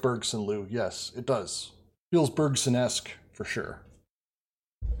feel like Bergson, Lou. Yes, it does. Feels Bergson-esque for sure.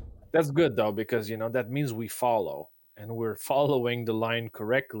 That's good though, because that means we follow, and we're following the line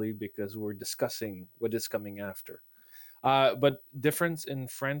correctly because we're discussing what is coming after. But difference in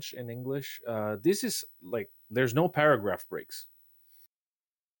French and English, this is like there's no paragraph breaks.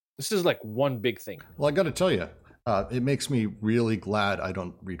 This is like one big thing. Well, I got to tell you, it makes me really glad I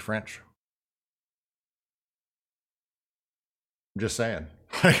don't read French. I'm just saying.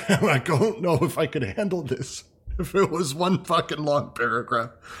 I don't know if I could handle this if it was one fucking long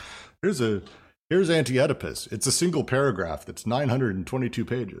paragraph. Here's Anti-Oedipus. It's a single paragraph that's 922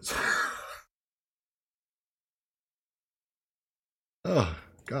 pages. Oh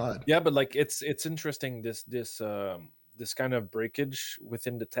God. Yeah, but like it's interesting this kind of breakage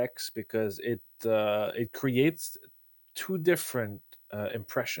within the text, because it creates two different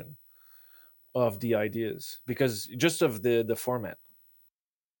impression of the ideas, because just of the format.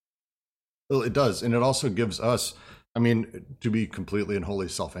 Well, it does, and it also gives us, I mean, to be completely and wholly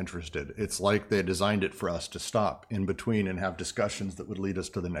self-interested, it's like they designed it for us to stop in between and have discussions that would lead us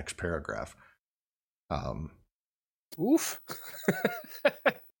to the next paragraph. Oof.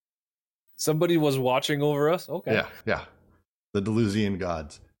 Somebody was watching over us. Okay. Yeah. The Deleuzian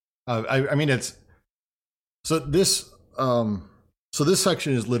gods. I mean, it's so this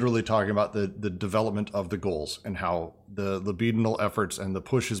section is literally talking about the development of the goals and how the libidinal efforts and the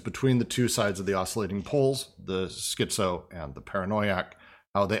pushes between the two sides of the oscillating poles, the schizo and the paranoiac,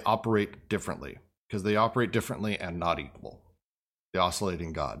 how they operate differently, because they operate differently and not equal. The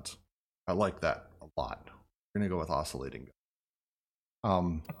oscillating gods. I like that a lot. We're gonna go with oscillating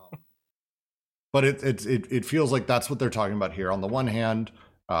gods. But it feels like that's what they're talking about here. On the one hand,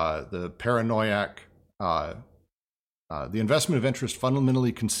 the paranoiac, the investment of interest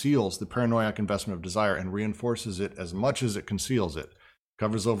fundamentally conceals the paranoiac investment of desire and reinforces it as much as it conceals it.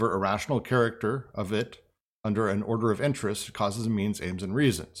 Covers over irrational character of it under an order of interest, causes and means, aims and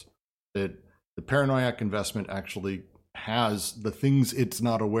reasons. The paranoiac investment actually has the things it's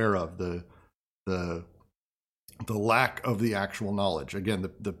not aware of, the lack of the actual knowledge. Again,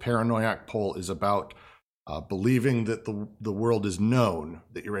 the paranoiac pole is about believing that the world is known,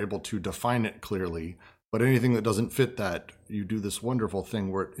 that you're able to define it clearly, but anything that doesn't fit that, you do this wonderful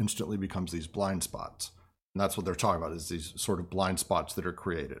thing where it instantly becomes these blind spots. And that's what they're talking about, is these sort of blind spots that are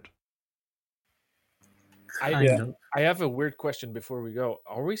created. I have a weird question before we go.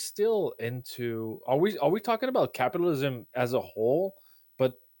 Are we still are we talking about capitalism as a whole,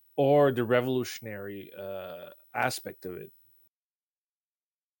 or the revolutionary aspect of it?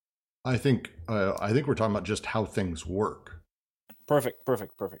 I think we're talking about just how things work. Perfect.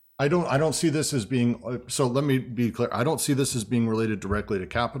 I don't see this as being, so let me be clear. I don't see this as being related directly to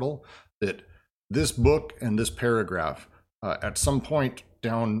capital. That this book and this paragraph, at some point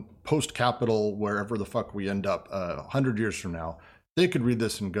down post-capital, wherever the fuck we end up 100 years from now, they could read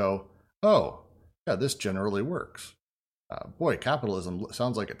this and go, oh, yeah, this generally works. Boy, capitalism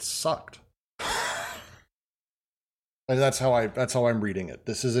sounds like it sucked. And that's how I'm reading it.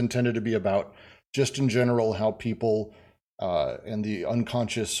 This is intended to be about, just in general, how people and the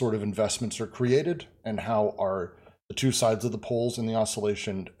unconscious sort of investments are created, and how the two sides of the poles in the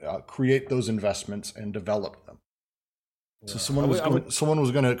oscillation create those investments and develop them. Yeah. So someone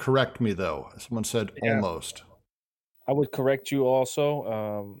was going to correct me, though. Someone said almost. I would correct you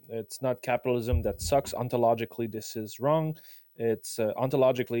also. It's not capitalism that sucks. Ontologically, this is wrong. It's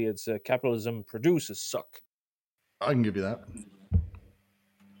ontologically, it's capitalism produces suck. I can give you that.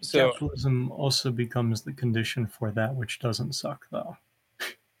 So capitalism also becomes the condition for that which doesn't suck, though.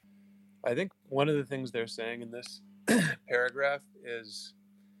 I think one of the things they're saying in this paragraph is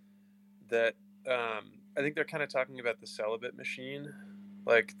that I think they're kind of talking about the celibate machine,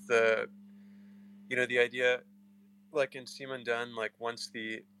 like the idea, like in Simondon, like once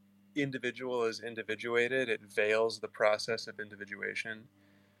the individual is individuated, it veils the process of individuation,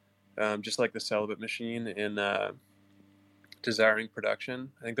 just like the celibate machine in Desiring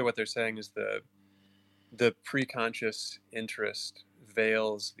Production. I think that what they're saying is the preconscious interest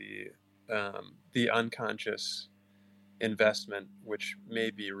veils the the unconscious investment, which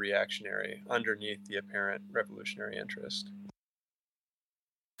may be reactionary, underneath the apparent revolutionary interest.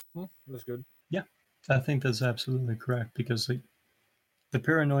 That's good. Yeah, I think that's absolutely correct, because like, the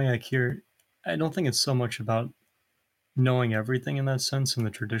paranoiac here, I don't think it's so much about knowing everything in that sense in the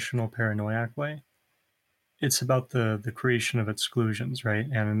traditional paranoiac way. It's about the creation of exclusions, right?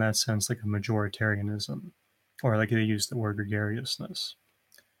 And in that sense, like a majoritarianism, or like they use the word gregariousness.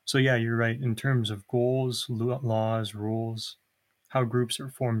 So yeah, you're right. In terms of goals, laws, rules, how groups are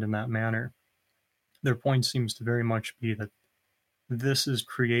formed in that manner, their point seems to very much be that this is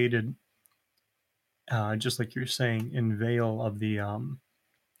created, just like you're saying, in veil of the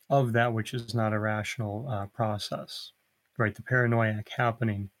of that which is not a rational process, right? The paranoiac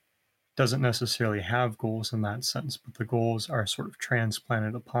happening doesn't necessarily have goals in that sense, but the goals are sort of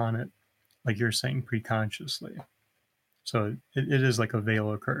transplanted upon it, like you're saying, preconsciously. So it is like a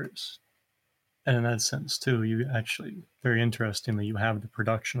veil occurs. And in that sense, too, you actually, very interestingly, you have the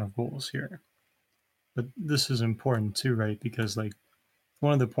production of goals here. But this is important, too, right? Because, like,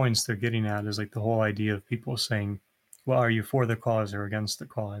 one of the points they're getting at is, like, the whole idea of people saying, well, are you for the cause or against the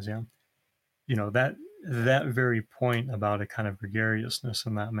cause? Yeah. You know, that very point about a kind of gregariousness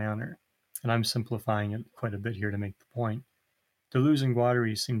in that manner, and I'm simplifying it quite a bit here to make the point. Deleuze and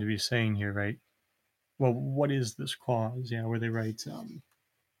Guattari seem to be saying here, right? Well, what is this cause? Yeah, where they write,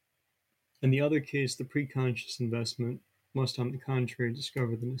 in the other case, the preconscious investment must, on the contrary,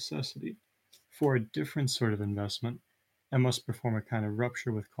 discover the necessity for a different sort of investment, and must perform a kind of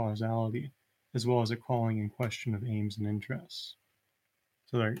rupture with causality, as well as a calling in question of aims and interests.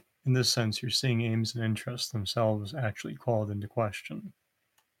 So, in this sense, you're seeing aims and interests themselves actually called into question.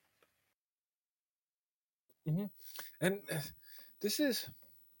 Mm-hmm. And this is,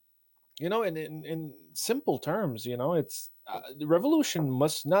 you know, in simple terms, you know, it's the revolution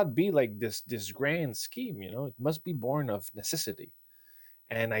must not be like this grand scheme. You know, it must be born of necessity.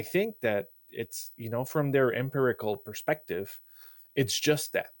 And I think that it's, you know, from their empirical perspective, it's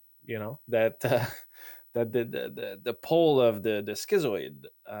just that, you know, that that the pole of the schizoid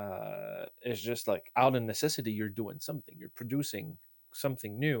is just like out of necessity. You're doing something, you're producing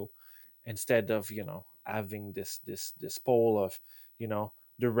something new, instead of, you know, having this pole of, you know,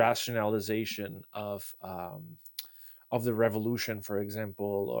 the rationalization of the revolution, for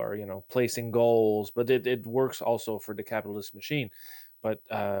example, or, you know, placing goals. But it works also for the capitalist machine. But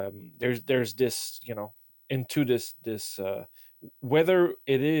there's this, you know, into this whether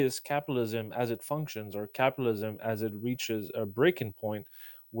it is capitalism as it functions or capitalism as it reaches a breaking point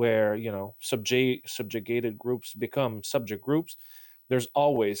where, you know, subjugated groups become subject groups, there's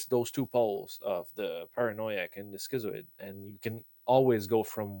always those two poles of the paranoiac and the schizoid, and you can always go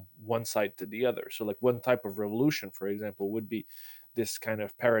from one side to the other. So like one type of revolution, for example, would be this kind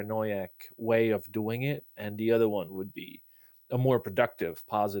of paranoiac way of doing it, and the other one would be a more productive,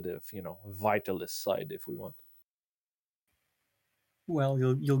 positive, you know, vitalist side, if we want. Well,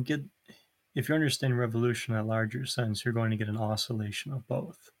 you'll get, if you understand revolution in a larger sense, you're going to get an oscillation of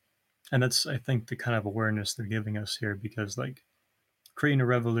both. And that's, I think, the kind of awareness they're giving us here, because, like, creating a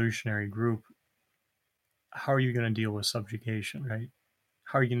revolutionary group, how are you going to deal with subjugation, right?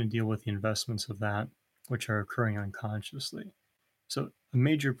 How are you going to deal with the investments of that which are occurring unconsciously? So a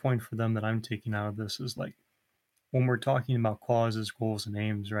major point for them that I'm taking out of this is, like, when we're talking about causes, goals, and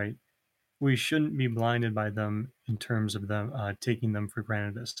aims, right, we shouldn't be blinded by them in terms of them taking them for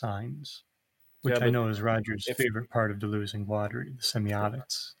granted as signs, which Yeah, I but know is Roger's if favorite part of Deleuze and Guattari, the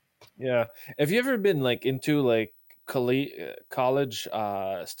semiotics. yeah, have you ever been like into like college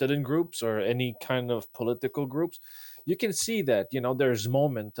student groups or any kind of political groups? You can see that, you know, there's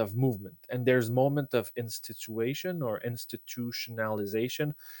moment of movement and there's moment of institution or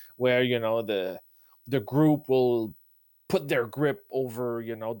institutionalization, where, you know, the group will put their grip over,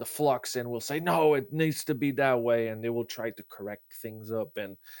 you know, the flux, and will say no, it needs to be that way, and they will try to correct things up.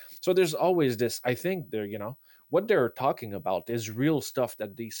 And so there's always this, I think they're, you know, what they're talking about is real stuff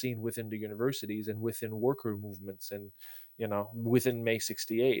that they've seen within the universities and within worker movements, and, you know, within May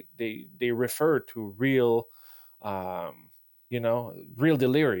 68 they refer to real you know, real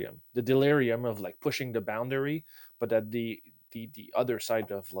delirium, the delirium of like pushing the boundary, but at the other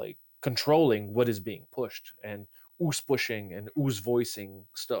side of like controlling what is being pushed, and who's pushing and who's voicing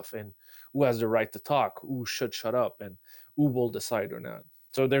stuff, and who has the right to talk, who should shut up, and who will decide or not.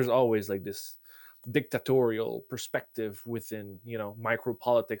 So there's always like this dictatorial perspective within, you know, micro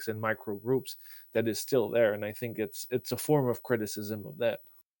politics and micro groups that is still there, and I think it's a form of criticism of that.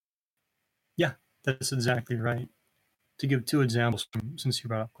 Yeah, that's exactly right. To give two examples, from, since you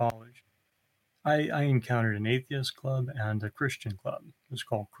brought up college, I encountered an atheist club and a Christian club. It was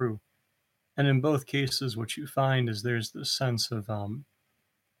called Crew. And in both cases, what you find is there's this sense of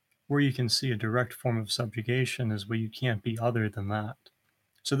where you can see a direct form of subjugation is where you can't be other than that.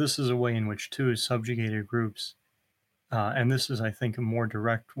 So this is a way in which two subjugated groups, and this is, I think, a more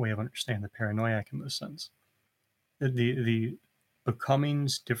direct way of understanding the paranoiac in this sense. The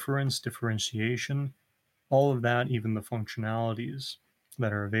becomings, differentiation, all of that, even the functionalities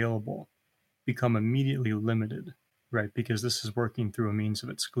that are available, become immediately limited, right? Because this is working through a means of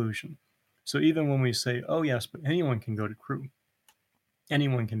exclusion. So even when we say, oh yes, but anyone can go to Crew,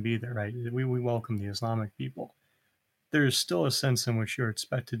 anyone can be there, right? We welcome the Islamic people. There is still a sense in which you're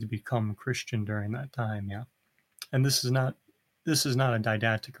expected to become Christian during that time, yeah. And this is not a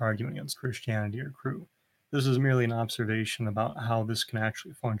didactic argument against Christianity or Crew. This is merely an observation about how this can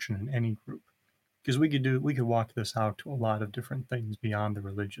actually function in any group. Because we could walk this out to a lot of different things beyond the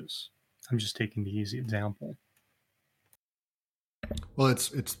religious. I'm just taking the easy example. Well,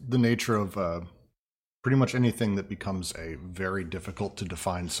 it's the nature of pretty much anything that becomes a very difficult to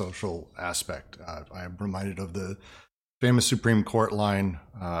define social aspect. I am reminded of the famous Supreme Court line,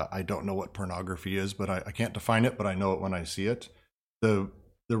 I don't know what pornography is, but I can't define it, but I know it when I see it. The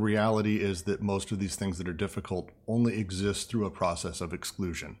reality is that most of these things that are difficult only exist through a process of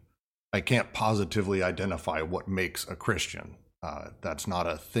exclusion. I can't positively identify what makes a Christian. That's not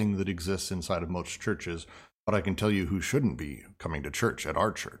a thing that exists inside of most churches, but I can tell you who shouldn't be coming to church at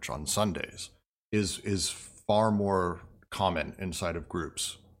our church on Sundays is far more common inside of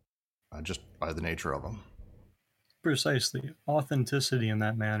groups, just by the nature of them. Precisely. Authenticity in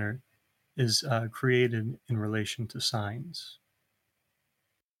that manner is created in relation to signs.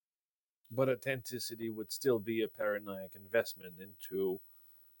 But authenticity would still be a paranoiac investment into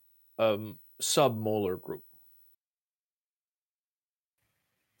sub-molar group.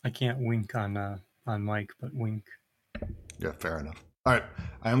 I can't wink on Mike, but wink. Yeah, fair enough. All right,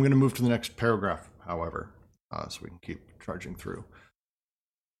 I am going to move to the next paragraph, however, so we can keep charging through.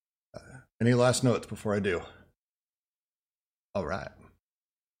 Any last notes before I do? All right.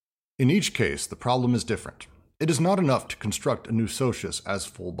 In each case, the problem is different. It is not enough to construct a new socius as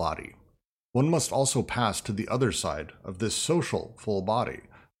full body. One must also pass to the other side of this social full body,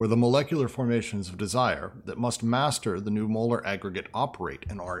 where the molecular formations of desire that must master the new molar aggregate operate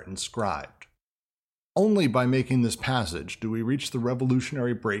and are inscribed. Only by making this passage do we reach the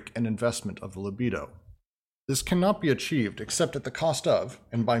revolutionary break and investment of the libido. This cannot be achieved except at the cost of,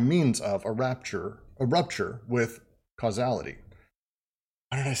 and by means of, a rupture with causality.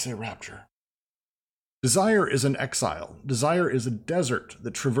 Why did I say rapture? Desire is an exile. Desire is a desert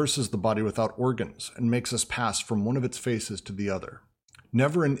that traverses the body without organs and makes us pass from one of its faces to the other.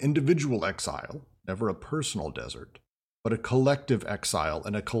 Never an individual exile, never a personal desert, but a collective exile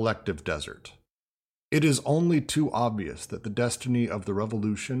and a collective desert. It is only too obvious that the destiny of the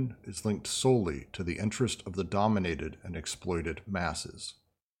revolution is linked solely to the interest of the dominated and exploited masses.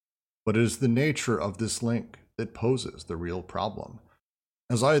 But it is the nature of this link that poses the real problem,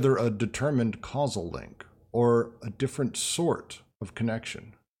 as either a determined causal link or a different sort of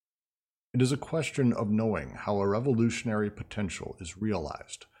connection. It is a question of knowing how a revolutionary potential is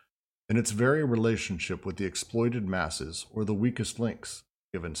realized in its very relationship with the exploited masses or the weakest links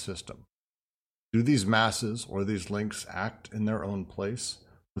given system. Do these masses or these links act in their own place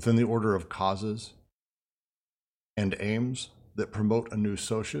within the order of causes and aims that promote a new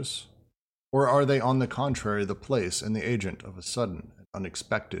socius? Or are they, on the contrary, the place and the agent of a sudden and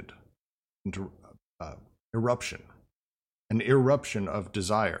unexpected eruption, an eruption of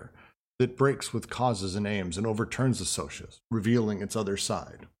desire that breaks with causes and aims and overturns the socius, revealing its other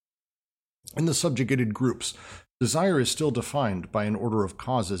side? In the subjugated groups, desire is still defined by an order of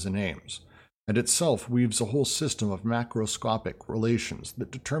causes and aims, and itself weaves a whole system of macroscopic relations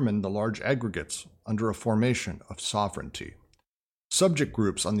that determine the large aggregates under a formation of sovereignty. Subject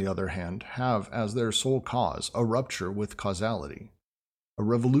groups, on the other hand, have as their sole cause a rupture with causality, a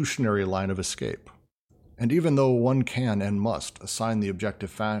revolutionary line of escape. And even though one can and must assign the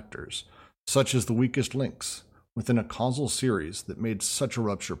objective factors, such as the weakest links, within a causal series that made such a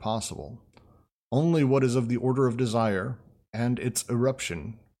rupture possible, only what is of the order of desire and its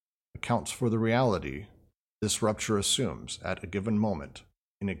eruption accounts for the reality this rupture assumes at a given moment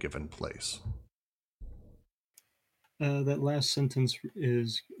in a given place. That last sentence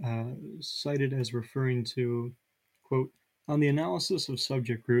is cited as referring to, quote, on the analysis of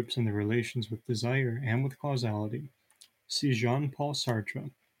subject groups and their relations with desire and with causality, see Jean-Paul Sartre,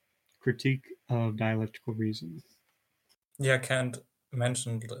 Critique of Dialectical Reason. Yeah, Kant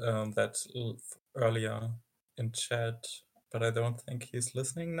mentioned that earlier in chat, but I don't think he's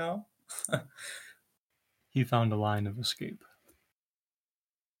listening now. He found a line of escape.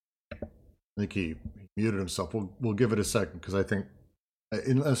 I think he muted himself. We'll give it a second because I think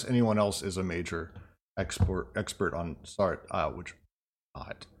unless anyone else is a major expert on Sartre, which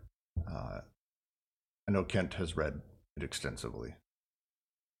not. I know Kent has read it extensively,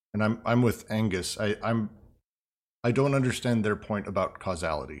 and I'm with Angus. I don't understand their point about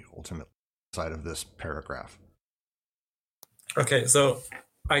causality ultimately side of this paragraph. Okay, so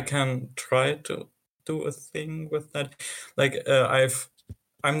I can try to do a thing with that. Like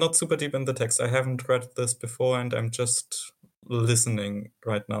I'm not super deep in the text. I haven't read this before, and I'm just listening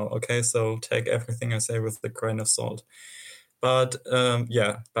right now. Okay, so take everything I say with a grain of salt. But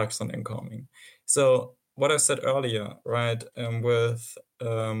yeah, Bergson incoming. So what I said earlier, right, with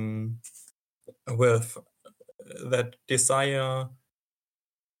that desire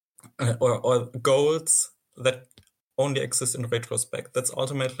or goals that only exist in retrospect. That's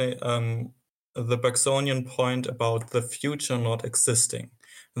ultimately the Bergsonian point about the future not existing.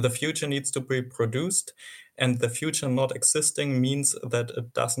 The future needs to be produced, and the future not existing means that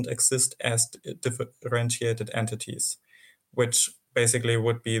it doesn't exist as differentiated entities, which basically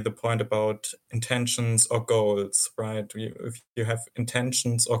would be the point about intentions or goals, right? If you have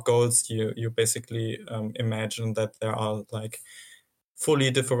intentions or goals, you basically imagine that there are like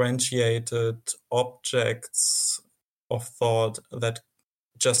fully differentiated objects of thought that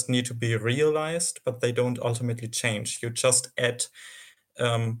just need to be realized, but they don't ultimately change. You just add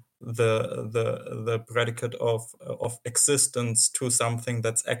the predicate of existence to something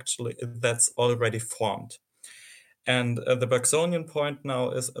that's already formed. And the Bergsonian point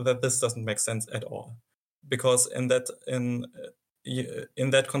now is that this doesn't make sense at all, because in that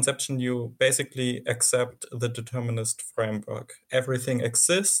conception, you basically accept the determinist framework. Everything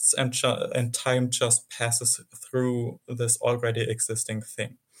exists, and time just passes through this already existing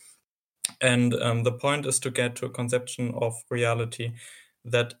thing. And the point is to get to a conception of reality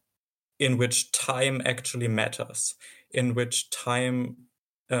that in which time actually matters, in which time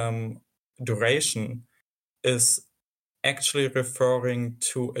duration is actually referring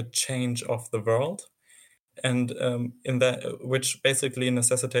to a change of the world, and in that, which basically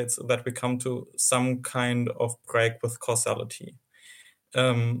necessitates that we come to some kind of break with causality,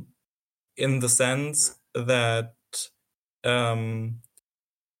 in the sense that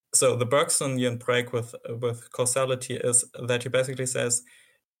so the Bergsonian break with causality is that he basically says,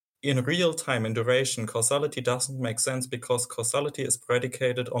 in real time, in duration, causality doesn't make sense because causality is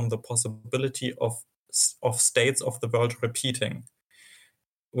predicated on the possibility of states of the world repeating,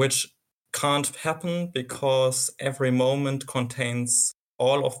 which can't happen because every moment contains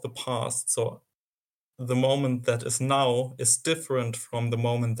all of the past. So the moment that is now is different from the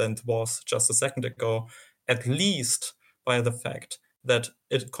moment that was just a second ago, at least by the fact that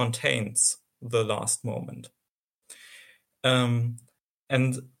it contains the last moment. And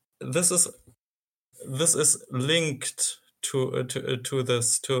this is linked to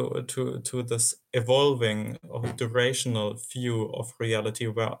this evolving or durational view of reality,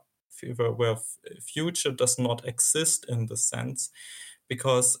 where future does not exist in the sense,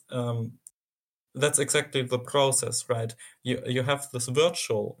 because that's exactly the process, right? You have this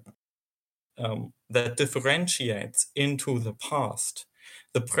virtual that differentiates into the past.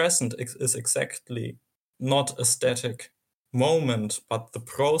 The present is exactly not a static moment, but the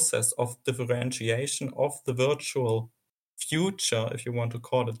process of differentiation of the virtual future, if you want to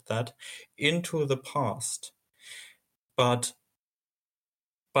call it that, into the past. But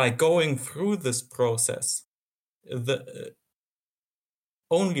by going through this process,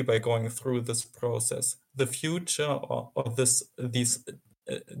 only by going through this process, the future or these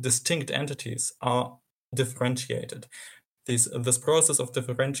distinct entities are differentiated. This process of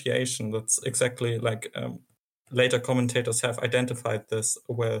differentiation, that's exactly like later commentators have identified this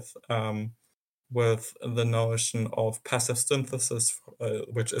with the notion of passive synthesis,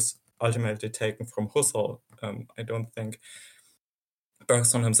 which is ultimately taken from Husserl. I don't think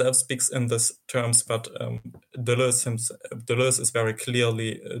Bergson himself speaks in these terms, but Deleuze is very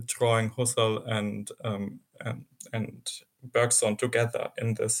clearly drawing Husserl and Bergson together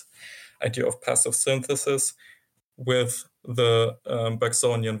in this idea of passive synthesis with the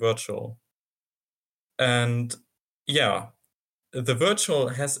Bergsonian virtual. And yeah, the virtual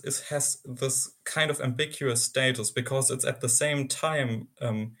has this kind of ambiguous status because it's at the same time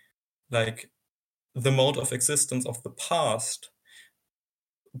like the mode of existence of the past,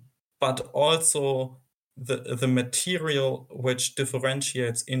 but also the material which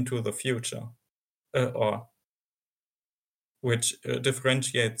differentiates into the future, or which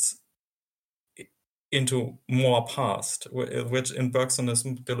differentiates into more past, which in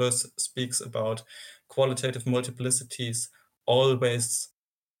Bergsonism, Deleuze speaks about qualitative multiplicities always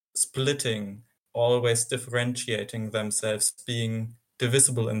splitting, always differentiating themselves, being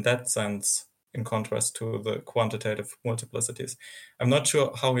divisible in that sense, in contrast to the quantitative multiplicities. I'm not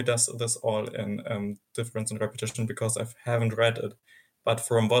sure how he does this all in difference and repetition because I haven't read it. But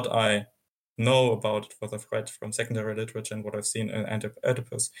from what I know about it, what I've read from secondary literature and what I've seen in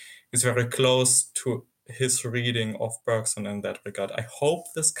Oedipus, is very close to his reading of Bergson in that regard. I hope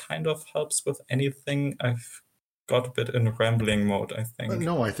this kind of helps with anything. I've got a bit in rambling mode, I think.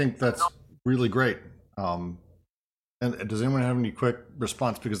 No, I think that's really great. And does anyone have any quick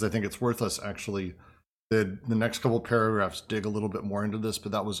response? Because I think it's worth us actually. The next couple of paragraphs dig a little bit more into this,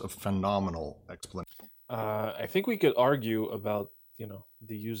 but that was a phenomenal explanation. I think we could argue about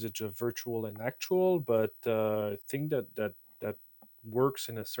the usage of virtual and actual, but I think that works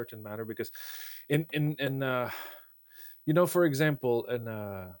in a certain manner because in for example,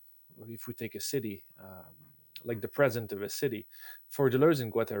 if we take a city, like the present of a city, for Deleuze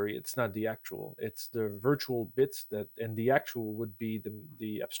and Guattari, it's not the actual, it's the virtual bits and the actual would be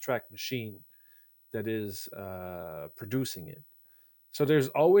the abstract machine that is producing it. So there's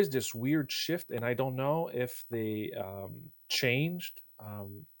always this weird shift, and I don't know if they changed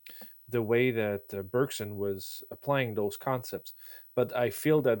the way that Bergson was applying those concepts, but I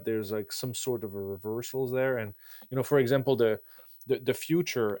feel that there's like some sort of a reversals there. And for example, the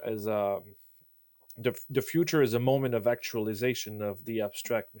future as the future is a moment of actualization of the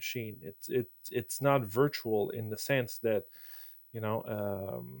abstract machine. It's not virtual in the sense that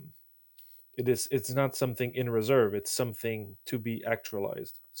it's not something in reserve, it's something to be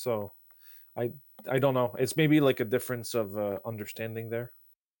actualized. So I don't know, it's maybe like a difference of understanding there.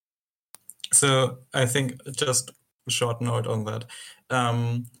 So I think just a short note on that.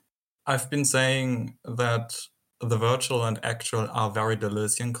 I've been saying that the virtual and actual are very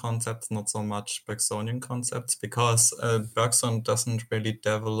Deleuzian concepts, not so much Bergsonian concepts, because Bergson doesn't really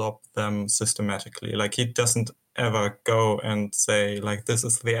develop them systematically. Like, he doesn't ever go and say, like, this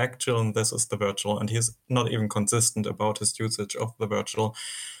is the actual and this is the virtual, and he's not even consistent about his usage of the virtual.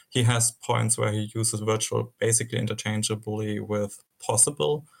 He has points where he uses virtual basically interchangeably with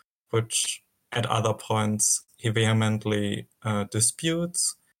possible, which at other points he vehemently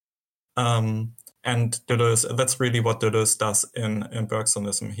disputes. And Deleuze, that's really what Deleuze does in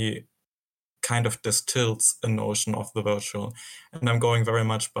Bergsonism. He kind of distills a notion of the virtual. And I'm going very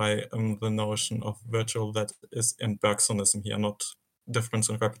much by the notion of virtual that is in Bergsonism here, not difference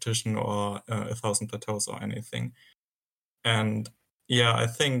in repetition or 1,000 plateaus or anything. And yeah, I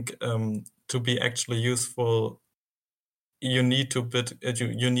think to be actually useful, you need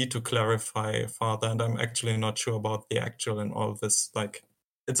to clarify further. And I'm actually not sure about the actual and all this. Like,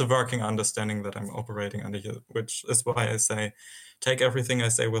 it's a working understanding that I'm operating under here, which is why I say, take everything I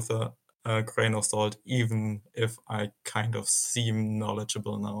say with a grain of salt, even if I kind of seem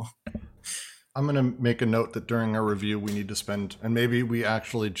knowledgeable now. I'm going to make a note that during our review, we need to spend, and maybe we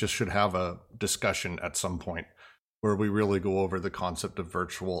actually just should have a discussion at some point where we really go over the concept of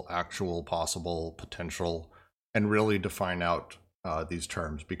virtual, actual, possible, potential, and really define out these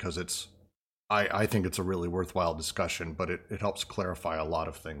terms, because I think it's a really worthwhile discussion, but it helps clarify a lot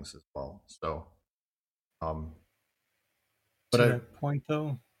of things as well. So, but to that point,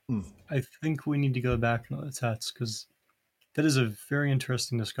 though, I think we need to go back into the text, because that is a very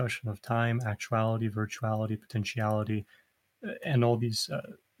interesting discussion of time, actuality, virtuality, potentiality, and all these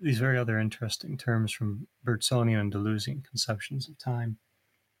very other interesting terms from Bergsonian and Deleuzian conceptions of time.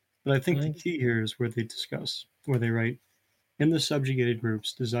 But I think the key here is where they write, in the subjugated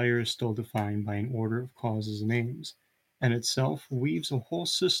groups, desire is still defined by an order of causes and aims, and itself weaves a whole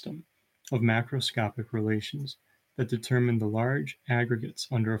system of macroscopic relations that determine the large aggregates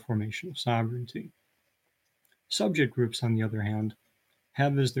under a formation of sovereignty. Subject groups, on the other hand,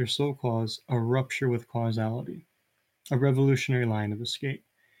 have as their sole cause a rupture with causality, a revolutionary line of escape.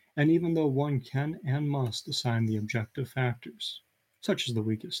 And even though one can and must assign the objective factors, such as the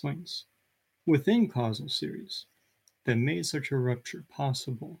weakest links, within causal series that made such a rupture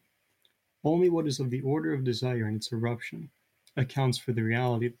possible, only what is of the order of desire in its eruption accounts for the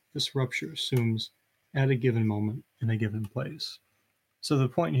reality that this rupture assumes at a given moment in a given place. So the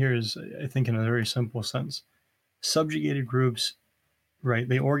point here is, I think, in a very simple sense, subjugated groups, right,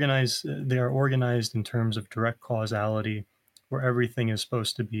 they are organized in terms of direct causality, where everything is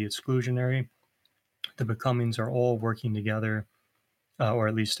supposed to be exclusionary. The becomings are all working together, or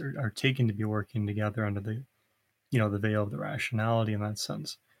at least are taken to be working together under the veil of the rationality in that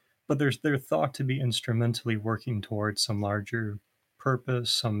sense. But they're thought to be instrumentally working towards some larger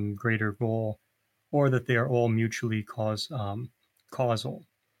purpose, some greater goal, or that they are all mutually causal.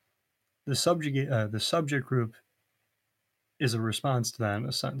 The subject group is a response to that in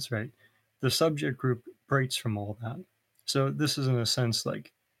a sense, right? The subject group breaks from all that. So this is in a sense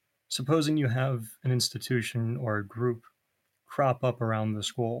like supposing you have an institution or a group crop up around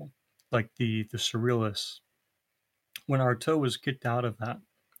this goal, like the Surrealists. When Artaud was kicked out of that,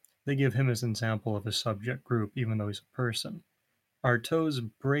 they give him as an example of a subject group, even though he's a person. Artaud's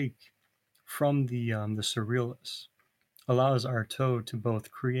break from the Surrealists allows Artaud to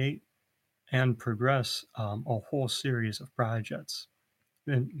both create and progress a whole series of projects.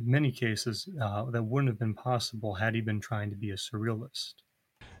 In many cases, that wouldn't have been possible had he been trying to be a surrealist.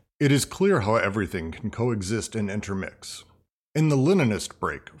 It is clear how everything can coexist and intermix. In the Leninist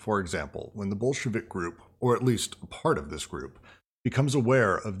break, for example, when the Bolshevik group, or at least a part of this group, becomes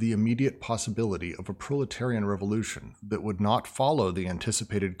aware of the immediate possibility of a proletarian revolution that would not follow the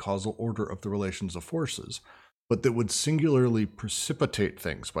anticipated causal order of the relations of forces, but that would singularly precipitate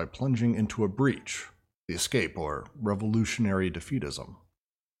things by plunging into a breach, the escape or revolutionary defeatism.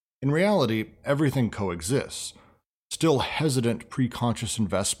 In reality, everything coexists. Still hesitant preconscious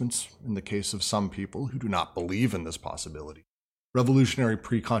investments in the case of some people who do not believe in this possibility. Revolutionary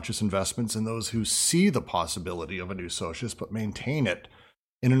preconscious investments in those who see the possibility of a new socialist but maintain it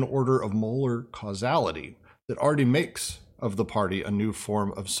in an order of molar causality that already makes of the party a new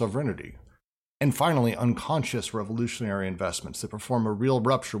form of sovereignty. And finally, unconscious revolutionary investments that perform a real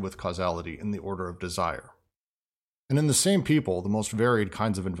rupture with causality in the order of desire. And in the same people, the most varied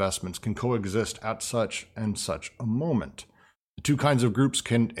kinds of investments can coexist at such and such a moment. The two kinds of groups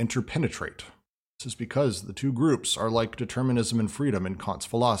can interpenetrate. This is because the two groups are like determinism and freedom in Kant's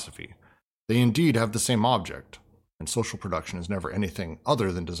philosophy. They indeed have the same object, and social production is never anything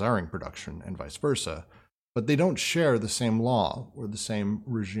other than desiring production, and vice versa, but they don't share the same law or the same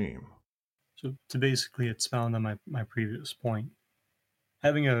regime. So to basically expound on my previous point,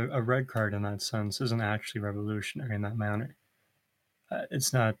 having a red card in that sense isn't actually revolutionary in that manner.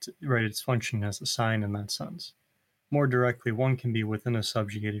 It's not, right, it's functioning as a sign in that sense. More directly, one can be within a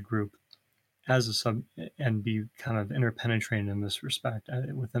subjugated group as a sub and be kind of interpenetrated in this respect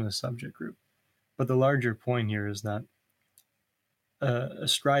within a subject group. But the larger point here is that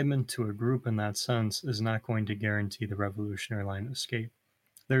ascribement to a group in that sense is not going to guarantee the revolutionary line of escape.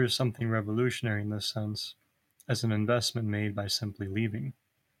 There is something revolutionary in this sense as an investment made by simply leaving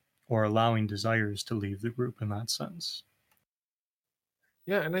or allowing desires to leave the group in that sense.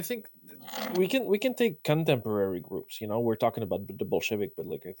 Yeah, and I think we can take contemporary groups. You know, we're talking about the Bolshevik, but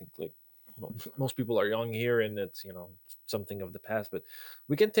like I think like most people are young here, and it's something of the past. But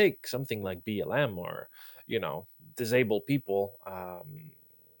we can take something like BLM or disabled people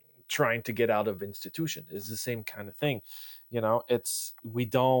trying to get out of institution. It's the same kind of thing. It's we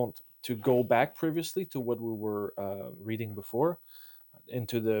don't to go back previously to what we were reading before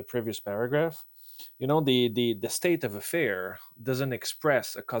into the previous paragraph. The state of affair doesn't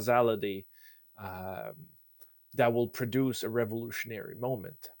express a causality that will produce a revolutionary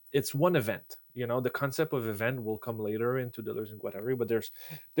moment. It's one event. The concept of event will come later into Deleuze and Guattari, but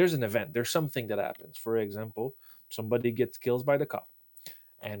there's an event. There's something that happens. For example, somebody gets killed by the cop,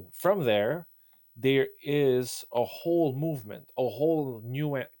 and from there is a whole movement, a whole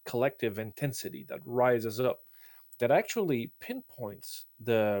new collective intensity that rises up, that actually pinpoints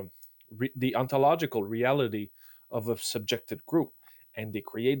the ontological reality of a subjected group, and they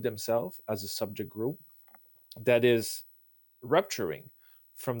create themselves as a subject group that is rupturing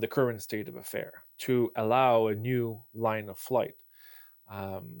from the current state of affair to allow a new line of flight.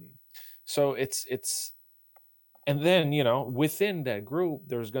 So it's and then within that group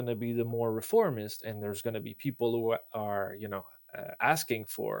there's going to be the more reformist, and there's going to be people who are asking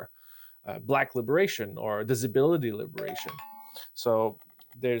for Black liberation or disability liberation. So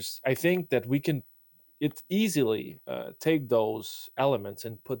I think that we can easily take those elements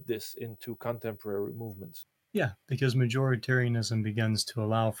and put this into contemporary movements. Yeah, because majoritarianism begins to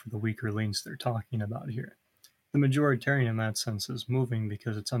allow for the weaker links they're talking about here. The majoritarian in that sense is moving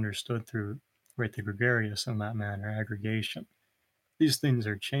because it's understood through the gregarious in that manner, aggregation. These things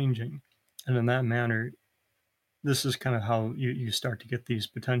are changing, and in that manner, this is kind of how you start to get these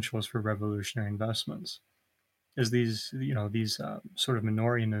potentials for revolutionary investments. Is these sort of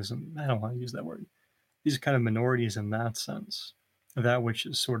minorianism? I don't want to use that word. These kind of minorities in that sense, that which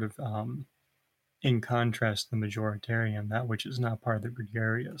is sort of in contrast to the majoritarian, that which is not part of the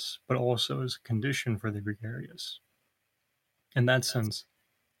gregarious, but also is a condition for the gregarious. In that sense,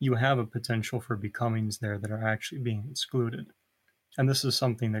 you have a potential for becomings there that are actually being excluded. And this is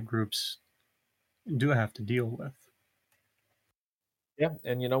something that groups do have to deal with. Yeah,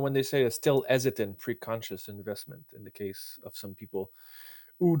 and when they say a still hesitant preconscious investment in the case of some people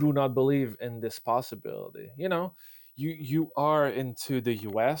who do not believe in this possibility, you are into the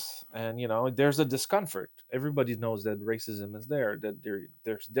US, and there's a discomfort. Everybody knows that racism is there, that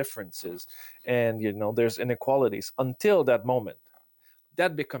there's differences, and there's inequalities until that moment.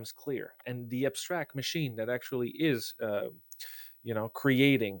 That becomes clear, and the abstract machine that actually is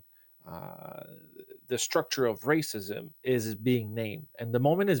creating uh, the structure of racism is being named, and the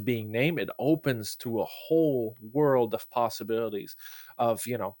moment it's being named, it opens to a whole world of possibilities of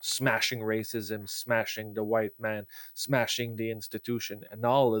smashing racism, smashing the white man, smashing the institution, and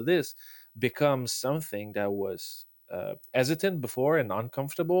all of this becomes something that was hesitant before and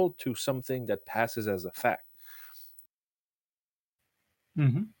uncomfortable to something that passes as a fact.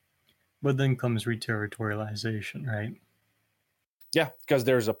 Mm-hmm. But then comes reterritorialization, right? Yeah, because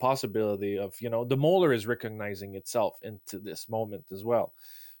there's a possibility of the molar is recognizing itself into this moment as well.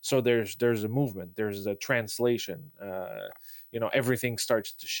 So there's a movement, there's a translation. Everything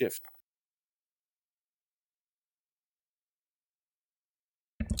starts to shift.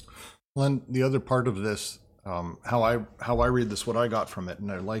 Well, and the other part of this, how I read this, what I got from it,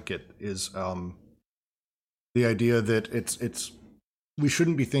 and I like it, is the idea that it's we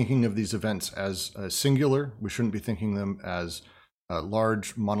shouldn't be thinking of these events as singular. We shouldn't be thinking them as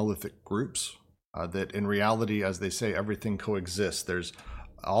large monolithic groups. That in reality, as they say, everything coexists. There's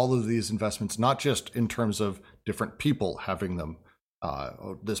all of these investments, not just in terms of different people having them.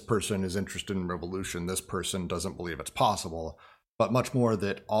 This person is interested in revolution. This person doesn't believe it's possible. But much more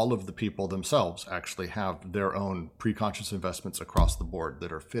that all of the people themselves actually have their own preconscious investments across the board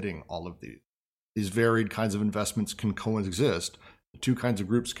that are fitting all of these. These varied kinds of investments can coexist. The two kinds of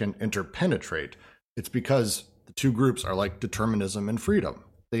groups can interpenetrate. It's because the two groups are like determinism and freedom.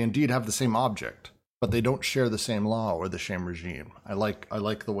 They indeed have the same object, but they don't share the same law or the same regime. I like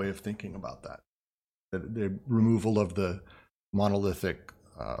the way of thinking about that. The removal of the monolithic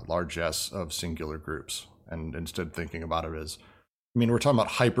largesse of singular groups, and instead thinking about it as, we're talking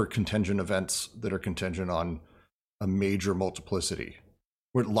about hyper contingent events that are contingent on a major multiplicity.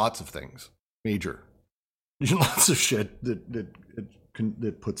 With lots of things, major, lots of shit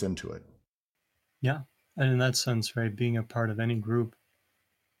that puts into it. Yeah, and in that sense, right, being a part of any group,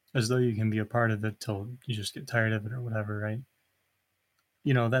 as though you can be a part of it till you just get tired of it or whatever, right?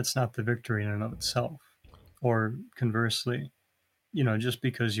 That's not the victory in and of itself. Or conversely, just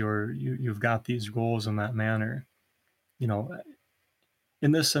because you've got these goals in that manner,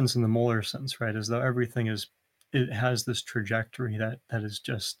 in this sense, in the molar sense, right, as though it has this trajectory that is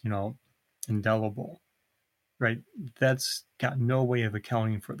just indelible, right? That's got no way of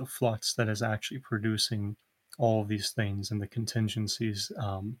accounting for the flux that is actually producing all of these things and the contingencies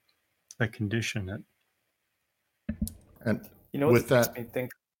that condition it. And with that,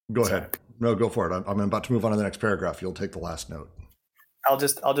 go Sorry. ahead. No, go for it. I'm about to move on to the next paragraph. You'll take the last note. I'll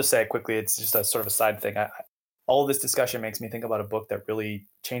just say it quickly. It's just a sort of a side thing. All this discussion makes me think about a book that really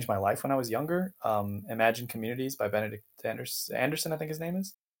changed my life when I was younger. Imagine Communities by Benedict Anderson, I think his name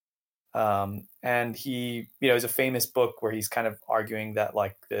is. And he, is a famous book where he's kind of arguing that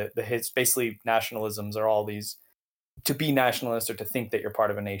like his basically nationalisms are all these, to be nationalist or to think that you're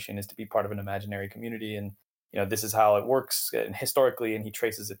part of a nation is to be part of an imaginary community. And, this is how it works and historically. And he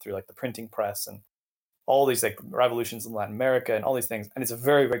traces it through like the printing press and all these like revolutions in Latin America and all these things. And it's a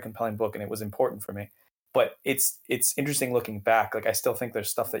very, very compelling book. And it was important for me, but it's interesting looking back. Like, I still think there's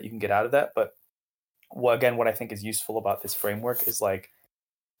stuff that you can get out of that. But what I think is useful about this framework is like,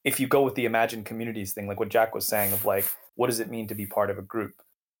 if you go with the Imagine Communities thing, like what Jack was saying of like, what does it mean to be part of a group?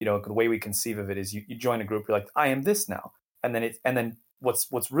 The way we conceive of it is you join a group, you're like, I am this now. And then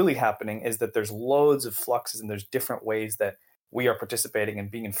what's really happening is that there's loads of fluxes and there's different ways that we are participating and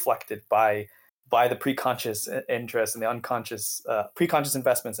being inflected by the preconscious interest and the unconscious, preconscious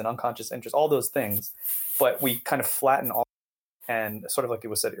investments and unconscious interest, all those things. But we kind of flatten all, and sort of like it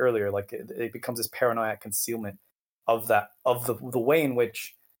was said earlier, like it becomes this paranoid concealment of that, of the way in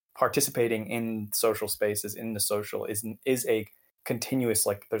which participating in social spaces, in the social, is a continuous,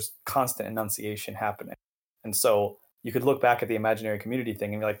 like there's constant enunciation happening. And so you could look back at the imaginary community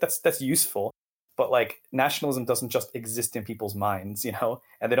thing and be like, that's useful, but like nationalism doesn't just exist in people's minds, and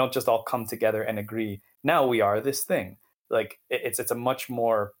they don't just all come together and agree, now we are this thing. Like it's a much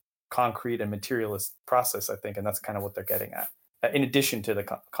more concrete and materialist process, I think, and that's kind of what they're getting at, in addition to the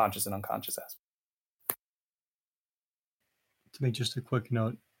conscious and unconscious aspect. To make just a quick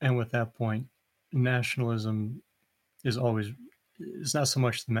note, and with that point, nationalism is always, it's not so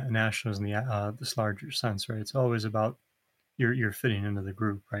much the nationalism in this larger sense, right? It's always about you're fitting into the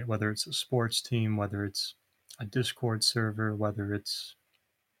group, right? Whether it's a sports team, whether it's a Discord server, whether it's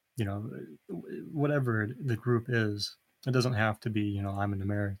whatever the group is, it doesn't have to be I'm an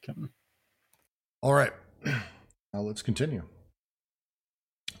American. All right. Now let's continue.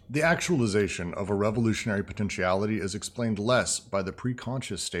 The actualization of a revolutionary potentiality is explained less by the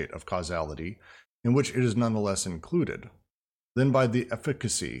preconscious state of causality, in which it is nonetheless included, than by the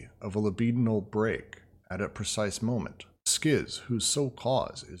efficacy of a libidinal break at a precise moment, schiz, whose sole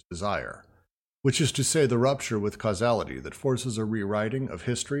cause is desire, which is to say the rupture with causality that forces a rewriting of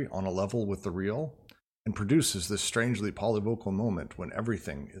history on a level with the real, and produces this strangely polyvocal moment when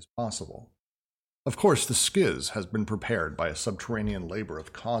everything is possible. Of course, the schiz has been prepared by a subterranean labor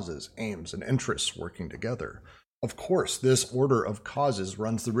of causes, aims, and interests working together. Of course, this order of causes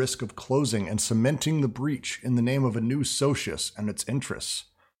runs the risk of closing and cementing the breach in the name of a new socius and its interests.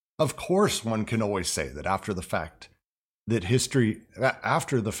 Of course, one can always say that after the fact that history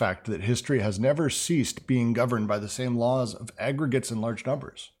has never ceased being governed by the same laws of aggregates and large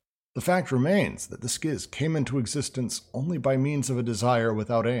numbers. The fact remains that the schiz came into existence only by means of a desire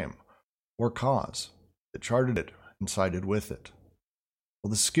without aim, or cause, that charted it and sided with it.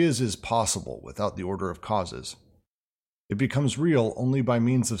 Well, the schiz is possible without the order of causes. It becomes real only by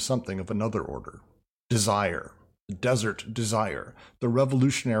means of something of another order. Desire, the desert desire, the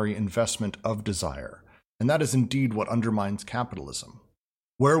revolutionary investment of desire. And that is indeed what undermines capitalism.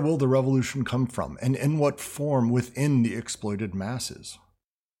 Where will the revolution come from, and in what form within the exploited masses?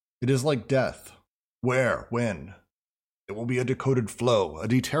 It is like death. Where? When? It will be a decoded flow, a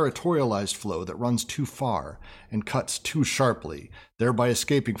deterritorialized flow that runs too far and cuts too sharply, thereby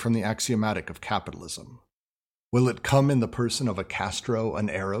escaping from the axiomatic of capitalism. Will it come in the person of a Castro, an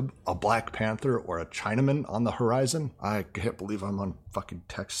Arab, a Black Panther, or a Chinaman on the horizon? I can't believe I'm on fucking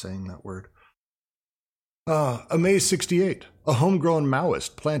text saying that word. A May 68, a homegrown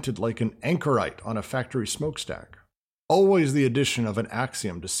Maoist planted like an anchorite on a factory smokestack. Always the addition of an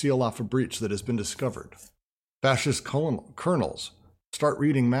axiom to seal off a breach that has been discovered. Fascist colonels, start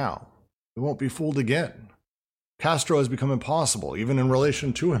reading Mao. They won't be fooled again. Castro has become impossible, even in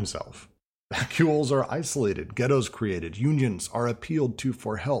relation to himself. Vacuoles are isolated, ghettos created, unions are appealed to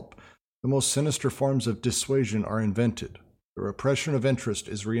for help. The most sinister forms of dissuasion are invented. The repression of interest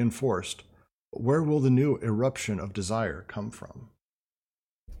is reinforced. But where will the new eruption of desire come from?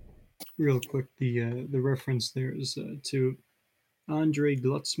 Real quick, the reference there is to Andrei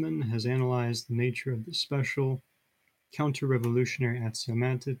Glucksmann has analyzed the nature of the special counter-revolutionary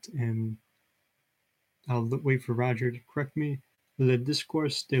axiomatic in, I'll wait for Roger to correct me, Le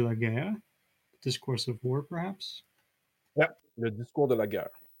Discours de la Guerre, Discourse of War, perhaps? Yeah, Le Discours de la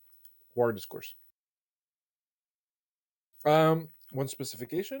Guerre, War Discourse. One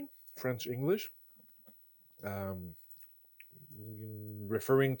specification, French-English,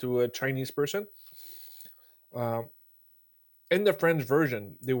 referring to a Chinese person. In the French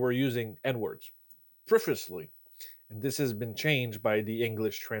version, they were using N-words profusely, and this has been changed by the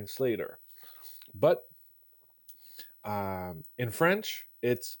English translator. But in French,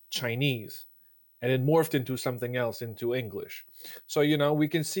 it's Chinese, and it morphed into something else, into English. So, we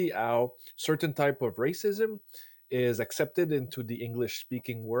can see how certain type of racism is accepted into the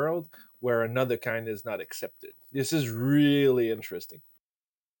English-speaking world, where another kind is not accepted. This is really interesting.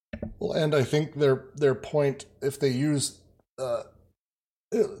 Well, and I think their point, if they use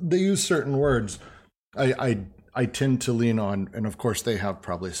certain words, I tend to lean on, and of course they have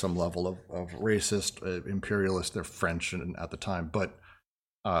probably some level of racist, imperialist, they're French at the time, but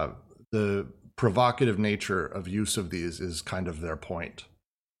the provocative nature of use of these is kind of their point.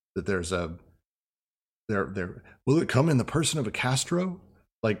 That there's will it come in the person of a Castro?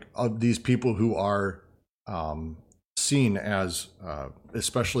 Like, of these people who are seen as,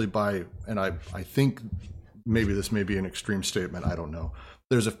 especially by, and I think maybe this may be an extreme statement, I don't know.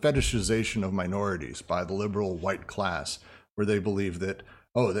 There's a fetishization of minorities by the liberal white class, where they believe that,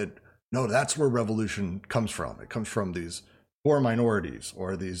 that's where revolution comes from. It comes from these poor minorities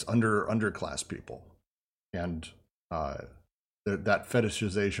or these underclass people. And that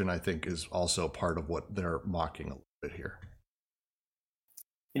fetishization, I think, is also part of what they're mocking a little bit here.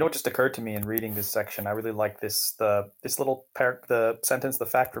 You know what just occurred to me in reading this section? I really like this little the sentence: "The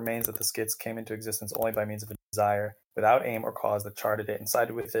fact remains that the schiz came into existence only by means of a desire, without aim or cause, that charted it and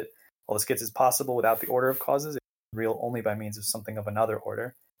sided with it. While the schiz is possible without the order of causes, it is real only by means of something of another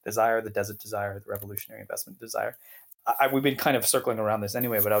order: desire, the desert desire, the revolutionary investment desire." We've been kind of circling around this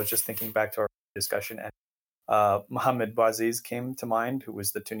anyway, but I was just thinking back to our discussion, and Mohamed Bouaziz came to mind, who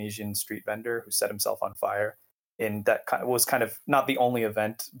was the Tunisian street vendor who set himself on fire. And that was kind of not the only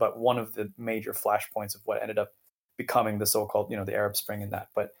event, but one of the major flashpoints of what ended up becoming the so-called, the Arab Spring and that.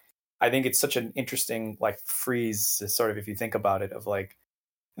 But I think it's such an interesting freeze, sort of, if you think about it, of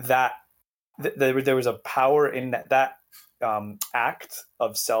that there was a power in that act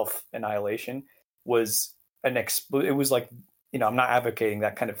of self-annihilation was it was like, I'm not advocating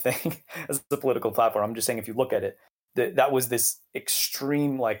that kind of thing as a political platform. I'm just saying, if you look at it, that was this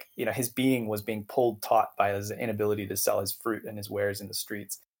extreme, like, his being was being pulled taut by his inability to sell his fruit and his wares in the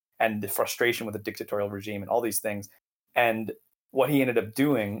streets, and the frustration with the dictatorial regime and all these things. And what he ended up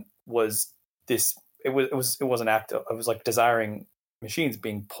doing was this, it was an act of, it was like desiring machines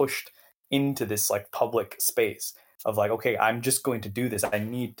being pushed into this like public space of like, okay, I'm just going to do this. I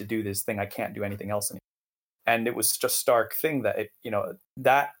need to do this thing. I can't do anything else anymore. And it was such a stark thing that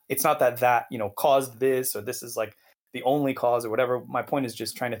that it's not that caused this, or this is like the only cause or whatever. My point is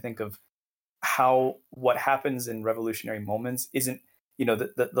just trying to think of how what happens in revolutionary moments isn't,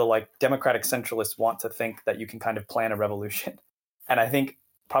 the like democratic centralists want to think that you can kind of plan a revolution. And I think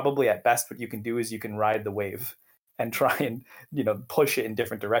probably at best what you can do is you can ride the wave and try and, push it in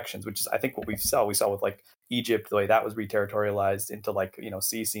different directions, which is, I think, what we saw with like Egypt, the way that was reterritorialized into like,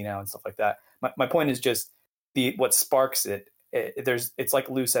 Sisi now and stuff like that. My point is just what sparks it. It's like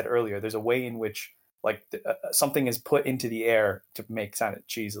Lou said earlier, there's a way in which like something is put into the air, to make sound it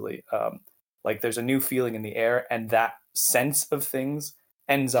cheesily. Like there's a new feeling in the air, and that sense of things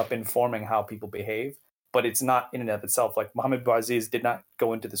ends up informing how people behave. But it's not in and of itself. Like Mohammed Bouaziz did not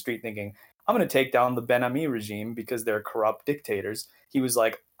go into the street thinking, I'm going to take down the Ben Ali regime because they're corrupt dictators. He was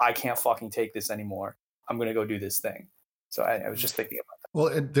like, I can't fucking take this anymore. I'm going to go do this thing. So I was just thinking about that.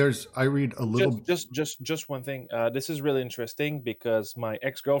 Well, I read a little. Just one thing. This is really interesting because my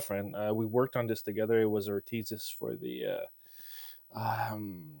ex-girlfriend, we worked on this together. It was her thesis for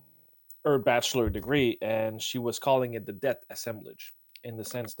her bachelor degree, and she was calling it the debt assemblage, in the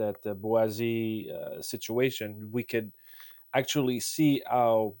sense that the Bouazizi situation, we could actually see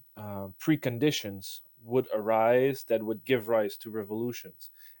how preconditions would arise that would give rise to revolutions.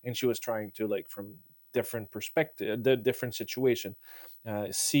 And she was trying to, like, from different perspective, the different situation,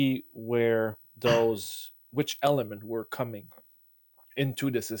 see where which element were coming into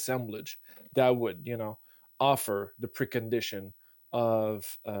this assemblage that would, offer the precondition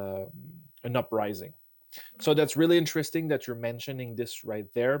of an uprising. So that's really interesting that you're mentioning this right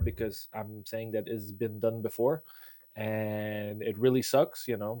there, because I'm saying that it's been done before, and it really sucks.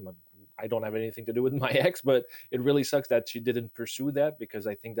 I don't have anything to do with my ex, but it really sucks that she didn't pursue that, because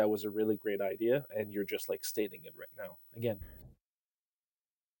I think that was a really great idea, and you're just like stating it right now again.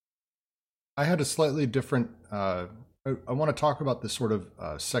 I had a slightly different. I want to talk about this sort of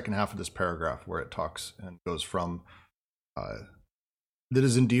second half of this paragraph where it talks and goes from. That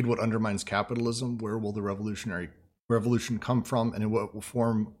is indeed what undermines capitalism. Where will the revolution come from, and in what will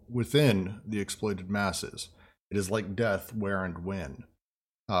form within the exploited masses? It is like death, where and when.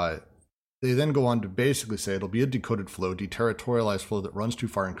 They then go on to basically say it'll be a decoded flow, deterritorialized flow that runs too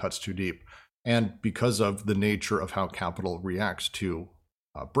far and cuts too deep. And because of the nature of how capital reacts to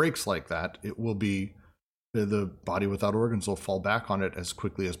breaks like that, it will be the body without organs will fall back on it as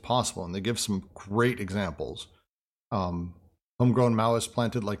quickly as possible. And they give some great examples. Homegrown Maoists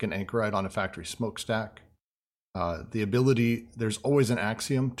planted like an anchorite on a factory smokestack. The ability, there's always an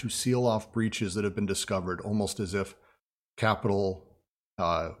axiom to seal off breaches that have been discovered, almost as if capital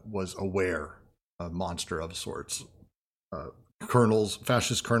was aware, a monster of sorts.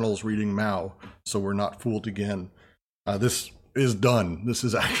 Fascist colonels reading Mao, so we're not fooled again. This is done. This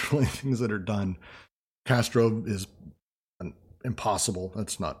is actually things that are done. Castro is impossible.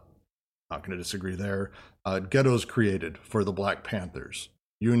 That's not going to disagree there. Ghettos created for the Black Panthers.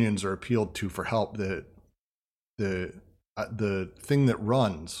 Unions are appealed to for help. The thing that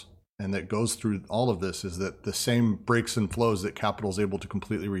runs and that goes through all of this is that the same breaks and flows that capital is able to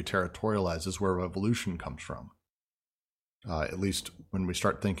completely reterritorialize is where revolution comes from. At least when we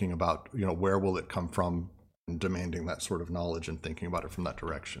start thinking about, where will it come from, and demanding that sort of knowledge and thinking about it from that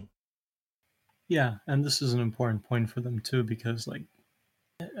direction. Yeah, and this is an important point for them too, because like,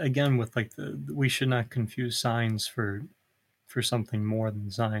 again, with like we should not confuse signs for something more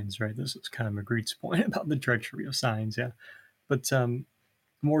than signs, right? This is kind of Magritte's point about the treachery of signs, yeah. But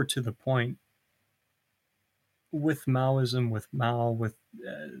more to the point, with Maoism, with Mao, with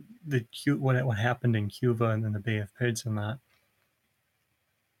what happened in Cuba and then the Bay of Pigs and that,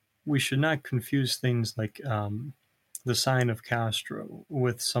 we should not confuse things like the sign of Castro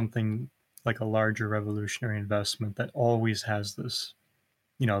with something like a larger revolutionary investment that always has this,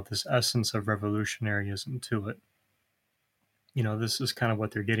 this essence of revolutionaryism to it. This is kind of what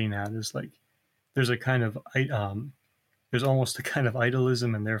they're getting at, is like there's a kind of there's almost a kind of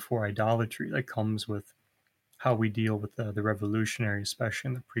idolism and therefore idolatry that comes with how we deal with the revolutionary, especially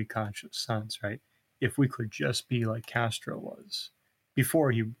in the pre-conscious sense, right? If we could just be like Castro was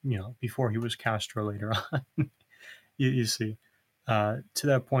before he was Castro later on, you see, to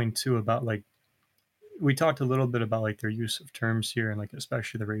that point too about like we talked a little bit about like their use of terms here and like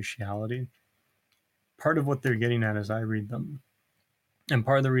especially the raciality. Part of what they're getting at as I read them, and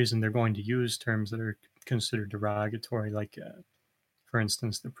part of the reason they're going to use terms that are considered derogatory, like for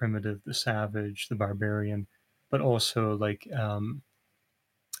instance, the primitive, the savage, the barbarian, but also like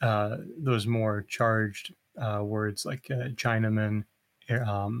those more charged words like Chinaman,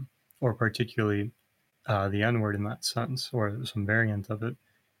 or particularly the N-word in that sense, or some variant of it.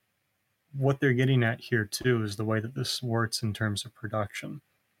 What they're getting at here too is the way that this works in terms of production.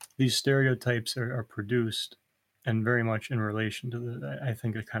 These stereotypes are produced and very much in relation to the, I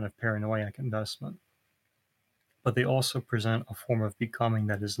think, a kind of paranoiac investment. But they also present a form of becoming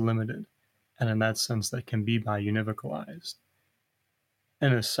that is limited, and in that sense that can be biunivocalized.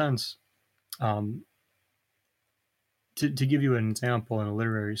 In a sense, to give you an example in a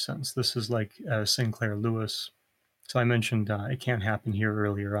literary sense, this is like Sinclair Lewis. So I mentioned It Can't Happen Here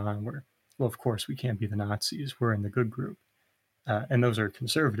earlier on, where, well, of course, we can't be the Nazis. We're in the good group. And those are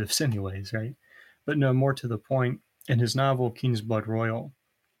conservatives anyways, right? But no, more to the point, in his novel King's Blood Royal,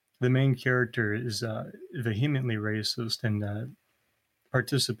 the main character is vehemently racist and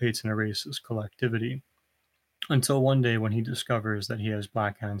participates in a racist collectivity until one day when he discovers that he has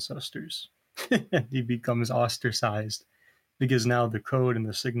black ancestors. He becomes ostracized because now the code and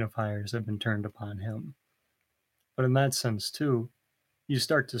the signifiers have been turned upon him. But in that sense, too, you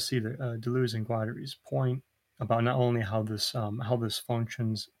start to see the Deleuze and Guattari's point about not only how this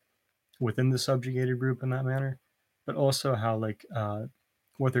functions within the subjugated group in that manner, but also how like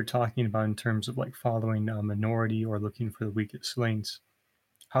what they're talking about in terms of like following a minority or looking for the weakest links,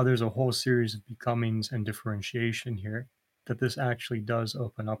 how there's a whole series of becomings and differentiation here that this actually does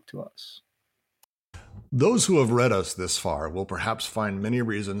open up to us. Those who have read us this far will perhaps find many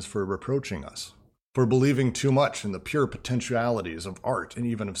reasons for reproaching us, for believing too much in the pure potentialities of art and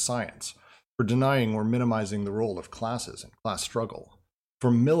even of science, for denying or minimizing the role of classes and class struggle, for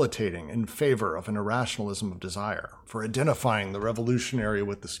militating in favor of an irrationalism of desire, for identifying the revolutionary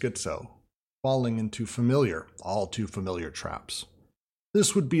with the schizo, falling into familiar, all too familiar traps.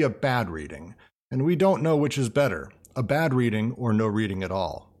 This would be a bad reading, and we don't know which is better, a bad reading or no reading at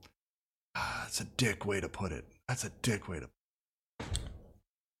all. That's a dick way to put it. That's a dick way to put it.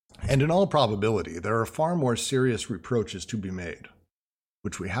 And in all probability, there are far more serious reproaches to be made,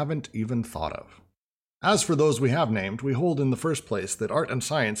 which we haven't even thought of. As for those we have named, we hold in the first place that art and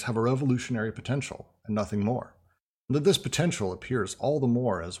science have a revolutionary potential, and nothing more. And that this potential appears all the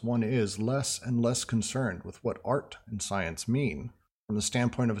more as one is less and less concerned with what art and science mean from the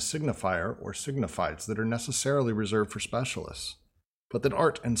standpoint of a signifier or signifieds that are necessarily reserved for specialists, but that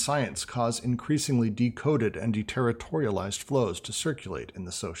art and science cause increasingly decoded and deterritorialized flows to circulate in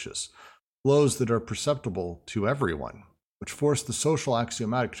the socius, flows that are perceptible to everyone, which force the social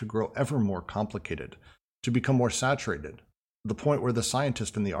axiomatic to grow ever more complicated, to become more saturated, to the point where the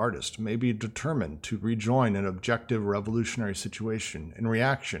scientist and the artist may be determined to rejoin an objective revolutionary situation in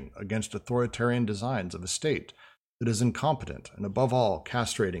reaction against authoritarian designs of a state that is incompetent and above all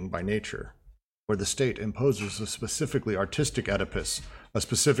castrating by nature, where the state imposes a specifically artistic Oedipus, a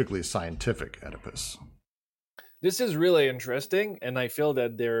specifically scientific Oedipus. This is really interesting, and I feel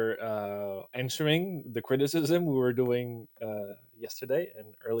that they're answering the criticism we were doing yesterday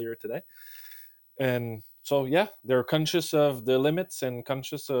and earlier today. And so, yeah, they're conscious of the limits and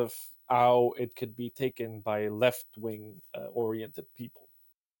conscious of how it could be taken by left-wing oriented people.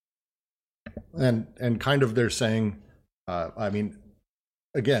 And kind of they're saying,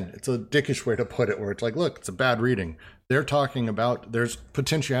 again, it's a dickish way to put it, where it's like, look, it's a bad reading. They're talking about there's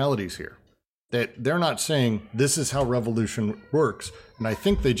potentialities here. That they're not saying this is how revolution works. And I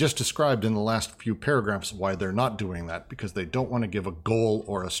think they just described in the last few paragraphs why they're not doing that, because they don't want to give a goal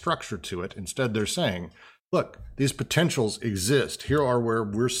or a structure to it. Instead, they're saying, look, these potentials exist. Here are where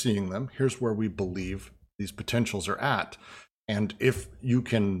we're seeing them. Here's where we believe these potentials are at. And if you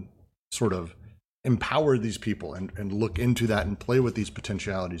can sort of empower these people and look into that and play with these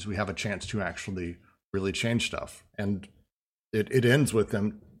potentialities, we have a chance to actually really change stuff. And it ends with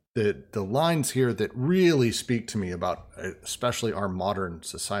them. The lines here that really speak to me about especially our modern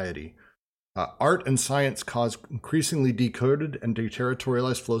society. Art and science cause increasingly decoded and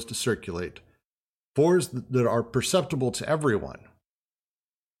deterritorialized flows to circulate, flows that are perceptible to everyone,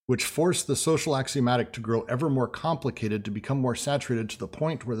 which force the social axiomatic to grow ever more complicated, to become more saturated to the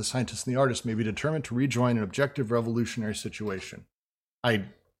point where the scientist and the artist may be determined to rejoin an objective revolutionary situation.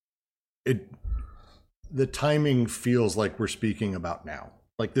 The timing feels like we're speaking about now.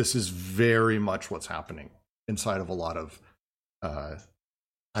 Like this is very much what's happening inside of a lot of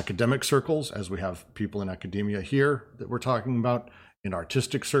academic circles, as we have people in academia here that we're talking about, in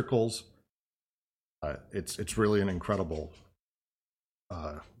artistic circles. It's really an incredible,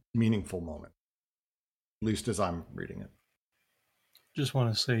 meaningful moment, at least as I'm reading it. Just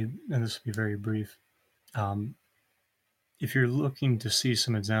want to say, and this will be very brief, if you're looking to see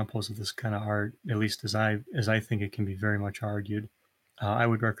some examples of this kind of art, at least as I think it can be very much argued, I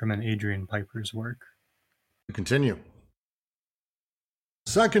would recommend Adrian Piper's work. Continue.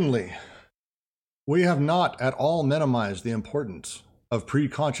 Secondly, we have not at all minimized the importance of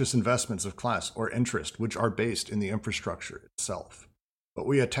pre-conscious investments of class or interest, which are based in the infrastructure itself. But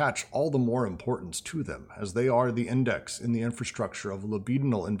we attach all the more importance to them, as they are the index in the infrastructure of a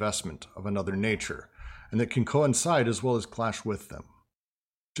libidinal investment of another nature, and that can coincide as well as clash with them.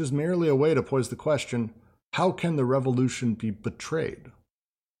 Which is merely a way to pose the question, how can the revolution be betrayed?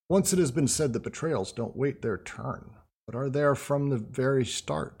 Once it has been said that betrayals don't wait their turn, but are there from the very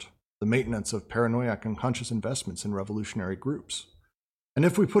start, the maintenance of paranoiac unconscious investments in revolutionary groups. And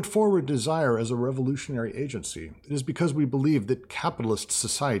if we put forward desire as a revolutionary agency, it is because we believe that capitalist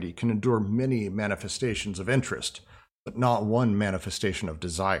society can endure many manifestations of interest, but not one manifestation of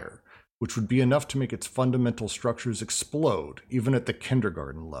desire, which would be enough to make its fundamental structures explode, even at the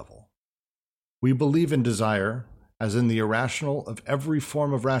kindergarten level. We believe in desire as in the irrational of every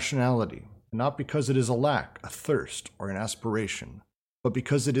form of rationality, not because it is a lack, a thirst, or an aspiration, but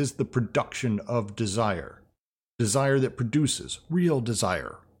because it is the production of desire, desire that produces real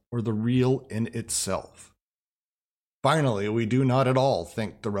desire, or the real in itself. Finally, we do not at all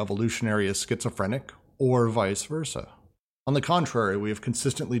think the revolutionary is schizophrenic, or vice versa. On the contrary, we have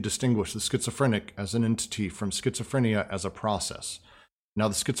consistently distinguished the schizophrenic as an entity from schizophrenia as a process. Now,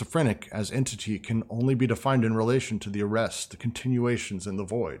 the schizophrenic as entity can only be defined in relation to the arrests, the continuations in the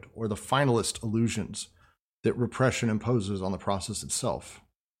void, or the finalist illusions that repression imposes on the process itself.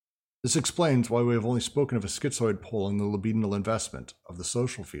 This explains why we have only spoken of a schizoid pole in the libidinal investment of the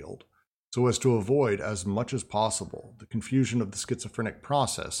social field, so as to avoid as much as possible the confusion of the schizophrenic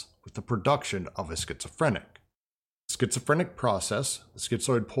process with the production of a schizophrenic. The schizophrenic process, the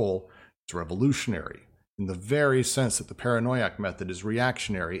schizoid pole, is revolutionary, in the very sense that the paranoiac method is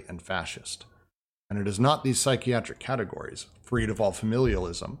reactionary and fascist. And it is not these psychiatric categories, freed of all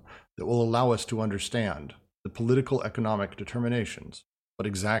familialism, that will allow us to understand the political economic determinations, but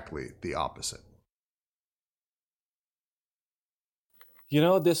exactly the opposite. You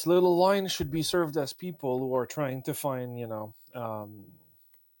know, this little line should be served as people who are trying to find,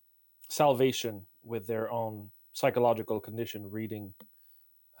 salvation with their own psychological condition reading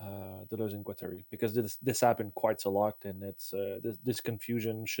Deleuze and Guattari, because this happened quite a lot, and it's this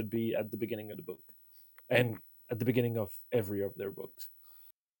confusion should be at the beginning of the book and at the beginning of every of their books.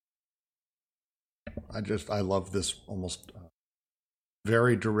 I love this almost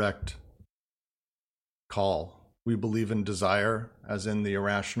very direct call. We believe in desire as in the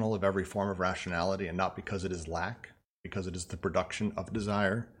irrational of every form of rationality, and not because it is lack, because it is the production of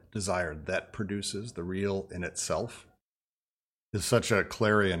desire, desire that produces the real in itself. Is such a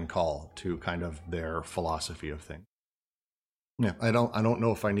clarion call to kind of their philosophy of things. Yeah, I don't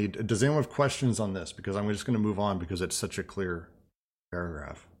know if I need. Does anyone have questions on this? Because I'm just going to move on because it's such a clear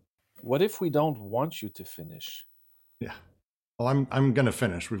paragraph. What if we don't want you to finish? Yeah. Well, I'm going to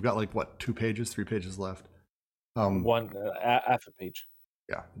finish. We've got 3 pages left. One half a page.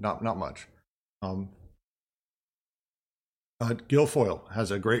 Yeah, not much. Guilfoyle has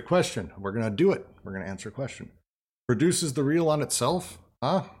a great question. We're going to do it. We're going to answer a question. Produces the real on itself?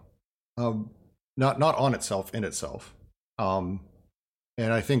 Not on itself, in itself. And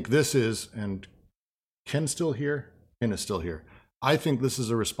I think this is, and Ken's still here? Ken is still here. I think this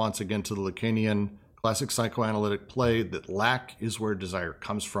is a response again to the Lacanian classic psychoanalytic play that lack is where desire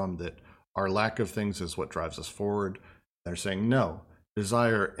comes from, that our lack of things is what drives us forward. They're saying, no,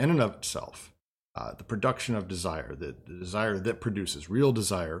 desire in and of itself, the production of desire, the desire that produces real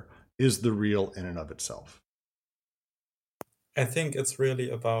desire, is the real in and of itself. I think it's really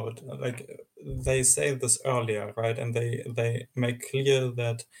about, they say this earlier, right? And they make clear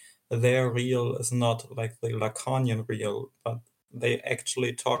that their real is not like the Lacanian real, but they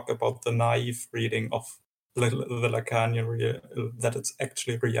actually talk about the naive reading of the Lacanian real, that it's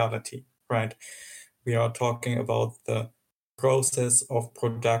actually reality, right? We are talking about the process of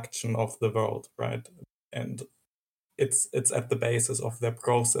production of the world, right? And it's at the basis of their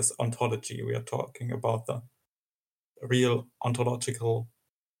process ontology. We are talking about the real ontological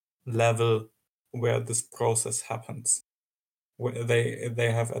level where this process happens. Where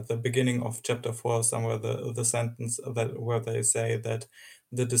they have at the beginning of chapter 4 somewhere the sentence where they say that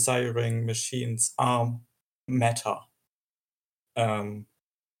the desiring machines are matter. And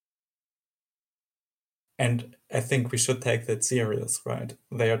I think we should take that serious, right?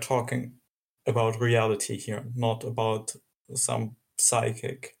 They are talking about reality here, not about some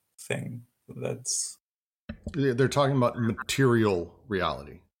psychic thing. They're talking about material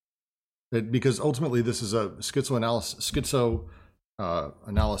reality. Because ultimately this is a schizoanalysis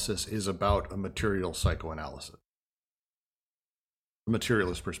is about a material psychoanalysis. A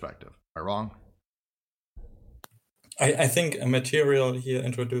materialist perspective. Am I wrong? I think a material here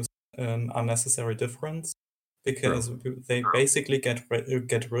introduced an unnecessary difference, because they basically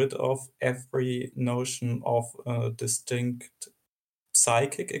get rid of every notion of a distinct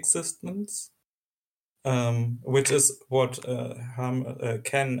psychic existence, which is what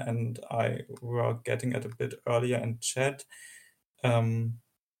Ken and I were getting at a bit earlier in chat.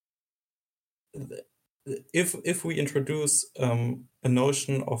 If we introduce a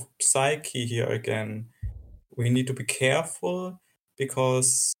notion of psyche here again, we need to be careful,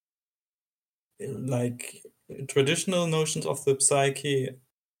 because like traditional notions of the psyche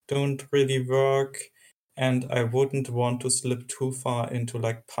don't really work, and I wouldn't want to slip too far into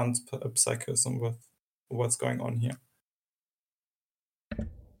like panpsychism with what's going on here.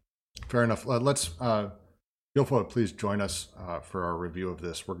 Fair enough. Let's Gilfoyle, please join us for our review of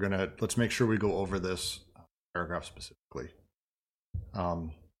this. Let's make sure we go over this paragraph specifically.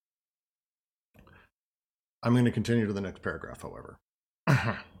 I'm going to continue to the next paragraph, however.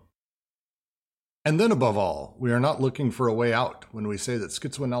 And then above all, we are not looking for a way out when we say that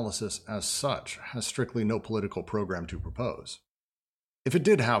schizoanalysis as such has strictly no political program to propose. If it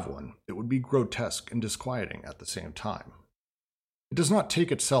did have one, it would be grotesque and disquieting at the same time. It does not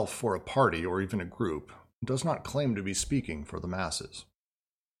take itself for a party or even a group. It does not claim to be speaking for the masses.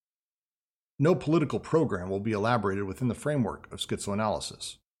 No political program will be elaborated within the framework of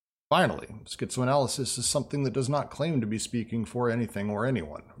schizoanalysis. Finally, schizoanalysis is something that does not claim to be speaking for anything or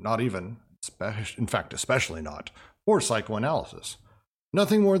anyone, not even, in fact, especially not, for psychoanalysis.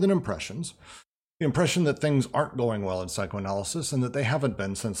 Nothing more than impressions. The impression that things aren't going well in psychoanalysis and that they haven't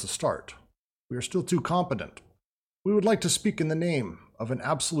been since the start. We are still too competent. We would like to speak in the name of an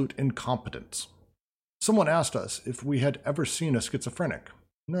absolute incompetence. Someone asked us if we had ever seen a schizophrenic.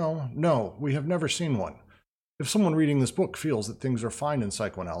 No, we have never seen one. If someone reading this book feels that things are fine in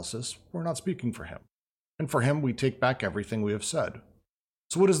psychoanalysis, we're not speaking for him. And for him, we take back everything we have said.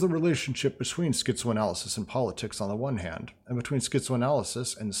 So what is the relationship between schizoanalysis and politics on the one hand, and between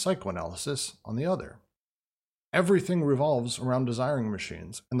schizoanalysis and psychoanalysis on the other? Everything revolves around desiring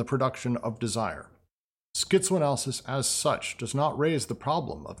machines and the production of desire. Schizoanalysis as such does not raise the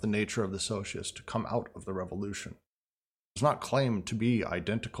problem of the nature of the socius to come out of the revolution. It does not claim to be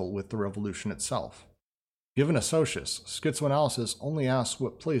identical with the revolution itself. Given a socius, schizoanalysis only asks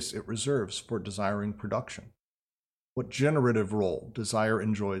what place it reserves for desiring production, what generative role desire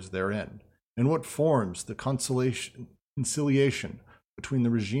enjoys therein, and what forms the conciliation between the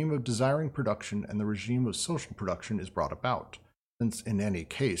regime of desiring production and the regime of social production is brought about, since in any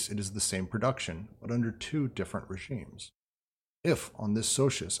case it is the same production, but under two different regimes. If, on this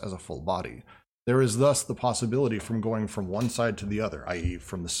socius as a full body, there is thus the possibility from going from one side to the other, i.e.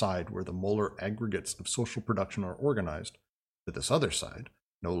 from the side where the molar aggregates of social production are organized, to this other side,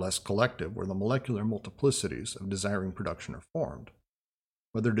 no less collective, where the molecular multiplicities of desiring production are formed.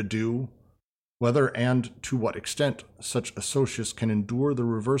 Whether and to what extent such a socius can endure the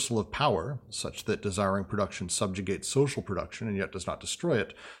reversal of power, such that desiring production subjugates social production and yet does not destroy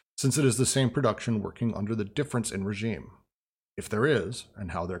it, since it is the same production working under the difference in regime. If there is,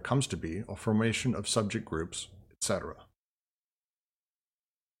 and how there comes to be, a formation of subject groups, etc.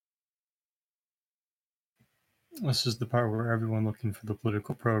 This is the part where everyone looking for the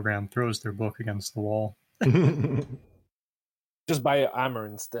political program throws their book against the wall. Just buy a hammer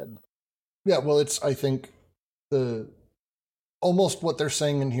instead. Yeah, well, it's, I think, almost what they're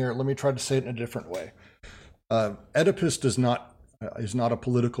saying in here. Let me try to say it in a different way. Oedipus is not a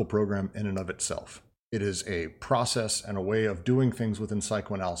political program in and of itself. It is a process and a way of doing things within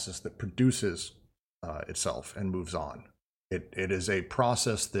psychoanalysis that produces itself and moves on. It is a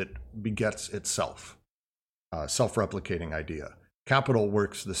process that begets itself, self-replicating idea. Capital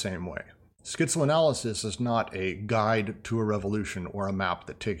works the same way. Schizoanalysis is not a guide to a revolution or a map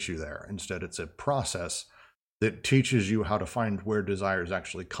that takes you there. Instead, it's a process that teaches you how to find where desire is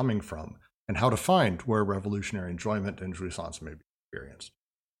actually coming from and how to find where revolutionary enjoyment and jouissance may be experienced.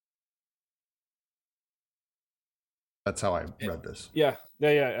 That's how I read this. Yeah.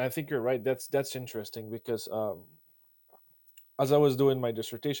 I think you're right. That's interesting because as I was doing my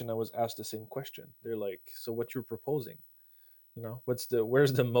dissertation, I was asked the same question. They're like, "So what you're proposing? You know,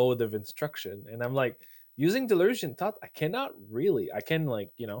 where's the mode of instruction?" And I'm like, using Deleuzian thought, I can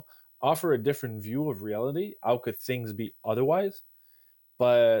offer a different view of reality. How could things be otherwise?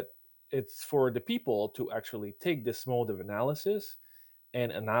 But it's for the people to actually take this mode of analysis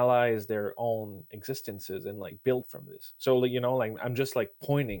and analyze their own existences and like build from this. So like, like I'm just like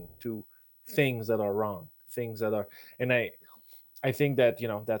pointing to things that are wrong, things that are, and I think that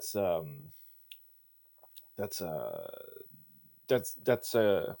that's how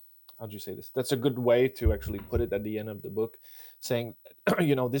do you say this? That's a good way to actually put it at the end of the book, saying,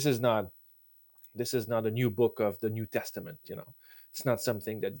 this is not a new book of the New Testament. It's not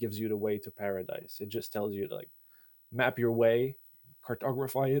something that gives you the way to paradise. It just tells you to like map your way,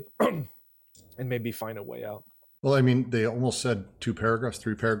 cartography it, and maybe find a way out. Well, I mean, they almost said 3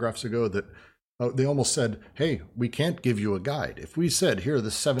 paragraphs ago that they almost said, hey, we can't give you a guide. If we said, here are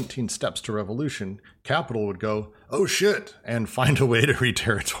the 17 steps to revolution, Capital would go, oh shit, and find a way to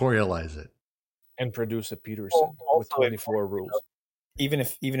reterritorialize it. And produce a Peterson with 24 rules. Even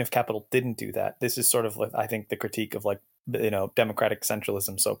if Capital didn't do that, this is sort of like, I think, the critique of like, democratic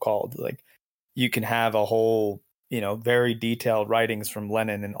centralism, so-called. Like, you can have a whole, very detailed writings from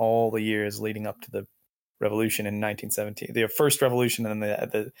Lenin in all the years leading up to the revolution in 1917, the first revolution, and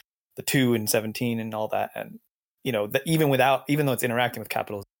then the 2 in 17 and all that. And, even though it's interacting with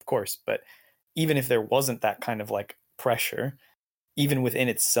Capital, of course, but even if there wasn't that kind of like pressure, even within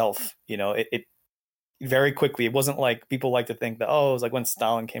itself, it very quickly, it wasn't like people like to think that, it was like when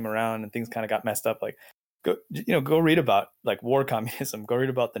Stalin came around and things kind of got messed up. Like, go read about like war communism, go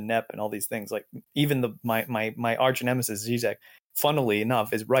read about the NEP and all these things. Like, even my arch nemesis Zizek, funnily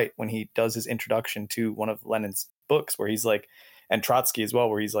enough, is right when he does his introduction to one of Lenin's books, where he's like, and Trotsky as well,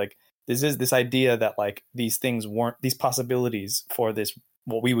 where he's like, this idea that like these possibilities for this,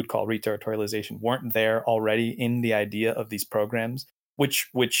 what we would call reterritorialization, weren't there already in the idea of these programs, which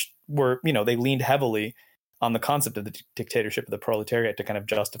were, they leaned heavily on the concept of the dictatorship of the proletariat to kind of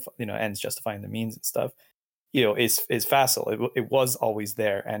justify, ends justifying the means and stuff, is facile. It was always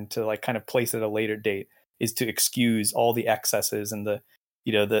there. And to like kind of place it at a later date is to excuse all the excesses and the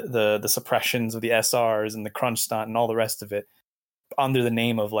suppressions of the SRs and the Kronstadt and all the rest of it under the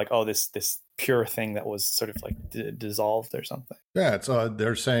name of like, this pure thing that was sort of like dissolved or something. Yeah, it's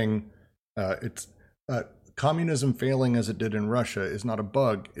they're saying it's communism failing as it did in Russia is not a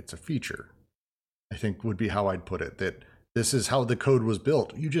bug, it's a feature, I think would be how I'd put it. That this is how the code was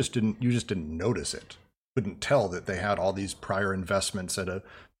built. You just didn't notice it. Couldn't tell that they had all these prior investments at a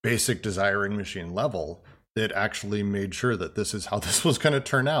basic desiring machine level that actually made sure that this is how this was going to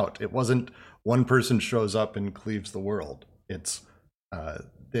turn out. It wasn't one person shows up and cleaves the world. It's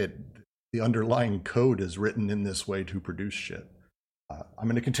the underlying code is written in this way to produce shit. I'm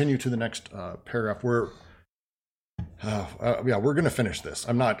going to continue to the next paragraph. We're going to finish this.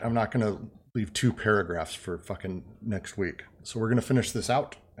 I'm not going to leave 2 paragraphs for fucking next week. So we're going to finish this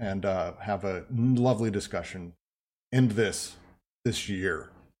out and have a lovely discussion. End this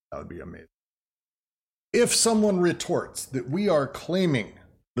year. That would be amazing. If someone retorts that we are claiming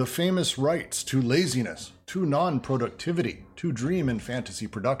the famous rights to laziness, to non-productivity, to dream and fantasy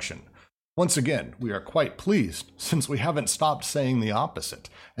production, once again, we are quite pleased, since we haven't stopped saying the opposite,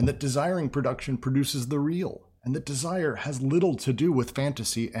 and that desiring production produces the real, and that desire has little to do with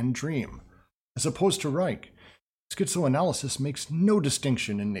fantasy and dream. As opposed to Reich, schizoanalysis makes no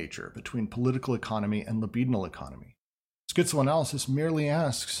distinction in nature between political economy and libidinal economy. Schizoanalysis merely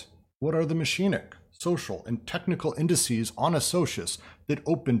asks, what are the machinic, social, and technical indices on a socius that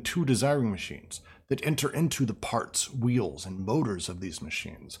open to desiring machines, that enter into the parts, wheels, and motors of these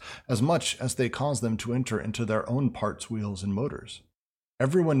machines, as much as they cause them to enter into their own parts, wheels, and motors?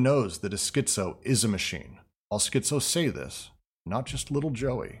 Everyone knows that a schizo is a machine. All schizos say this, not just little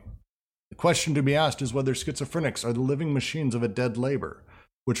Joey. The question to be asked is whether schizophrenics are the living machines of a dead labor,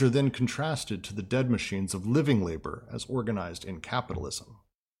 which are then contrasted to the dead machines of living labor as organized in capitalism.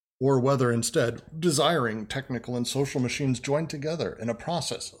 Or whether instead desiring technical and social machines join together in a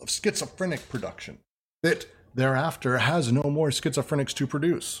process of schizophrenic production that thereafter has no more schizophrenics to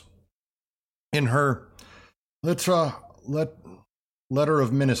produce. In her letter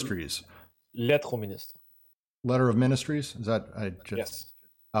of ministries. Lettre aux ministres. Letter of ministries? Is that yes.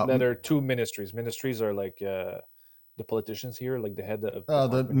 Letter to ministries. Ministries are like the politicians here, like the head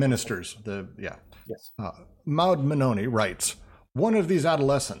of the ministers. Yes. Maud Manoni writes, one of these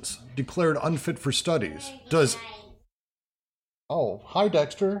adolescents, declared unfit for studies, does... Oh, hi,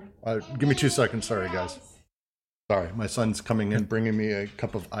 Dexter. Give me 2 seconds. Sorry, guys. Sorry, my son's coming in, bringing me a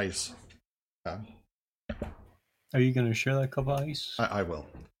cup of ice. Are you going to share that cup of ice? I will.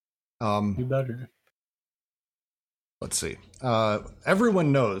 You better. Let's see.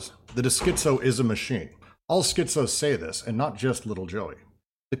 Everyone knows that a schizo is a machine. All schizos say this, and not just little Joey.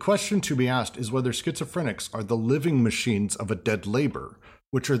 The question to be asked is whether schizophrenics are the living machines of a dead labor,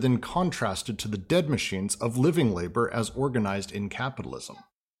 which are then contrasted to the dead machines of living labor as organized in capitalism,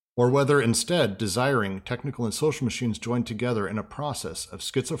 or whether instead desiring technical and social machines join together in a process of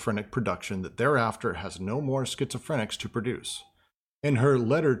schizophrenic production that thereafter has no more schizophrenics to produce. In her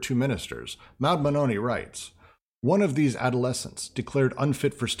Letter to Ministers, Maud Mannoni writes, "One of these adolescents, declared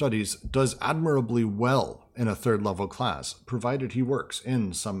unfit for studies, does admirably well in a third-level class, provided he works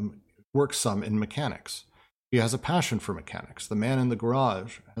some in mechanics. He has a passion for mechanics. The man in the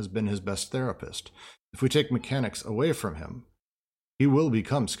garage has been his best therapist. If we take mechanics away from him, he will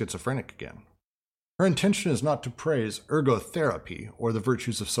become schizophrenic again." Her intention is not to praise ergotherapy or the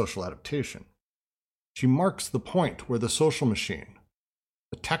virtues of social adaptation. She marks the point where the social machine,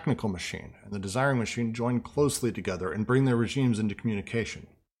 the technical machine, and the desiring machine join closely together and bring their regimes into communication.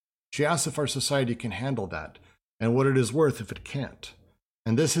 She asks if our society can handle that, and what it is worth if it can't.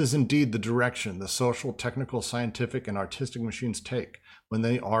 And this is indeed the direction the social, technical, scientific, and artistic machines take when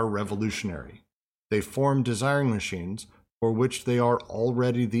they are revolutionary. They form desiring machines for which they are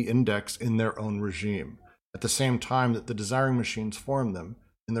already the index in their own regime, at the same time that the desiring machines form them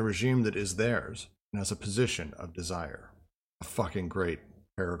in the regime that is theirs and as a position of desire. A fucking great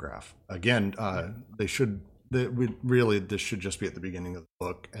paragraph. Again, this should just be at the beginning of the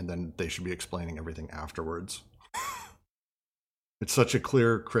book, and then they should be explaining everything afterwards. It's such a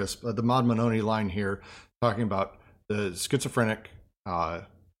clear, crisp. The Maud Mannoni line here, talking about the schizophrenic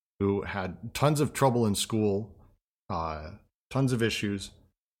who had tons of trouble in school, tons of issues,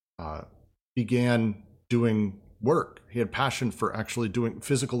 began doing work. He had passion for actually doing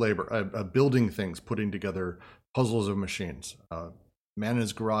physical labor, building things, putting together puzzles of machines. Man in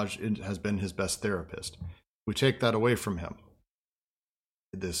his garage has been his best therapist. We take that away from him.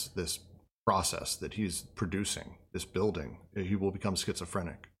 This process that he's producing, this building, he will become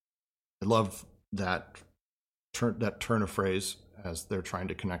schizophrenic. I love that turn of phrase as they're trying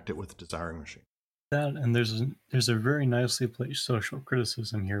to connect it with the desiring machine. That, and there's a very nicely placed social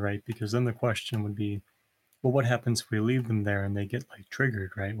criticism here, right? Because then the question would be, well, what happens if we leave them there and they get like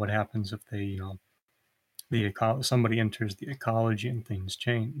triggered, right? What happens if they, somebody enters the ecology and things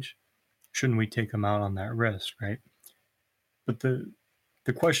change? Shouldn't we take them out on that risk, right? But the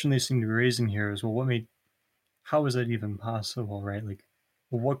question they seem to be raising here is, well, how is that even possible, right? Like,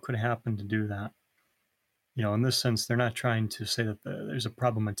 well, what could happen to do that? In this sense, they're not trying to say that there's a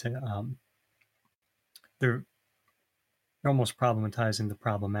problem. They're almost problematizing the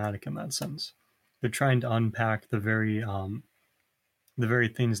problematic in that sense. They're trying to unpack the very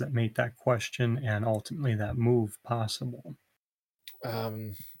things that make that question and ultimately that move possible.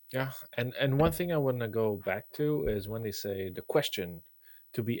 Yeah, and one thing I want to go back to is when they say the question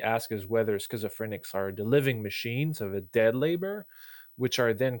to be asked is whether schizophrenics are the living machines of a dead labor, which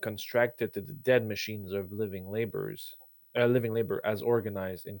are then constructed to the dead machines of living labor as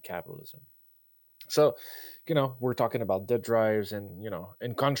organized in capitalism. So, we're talking about dead drives, and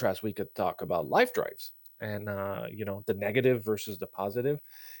in contrast, we could talk about life drives, and the negative versus the positive.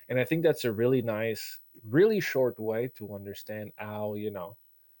 And I think that's a really nice, really short way to understand how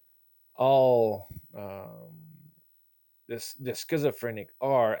all the schizophrenic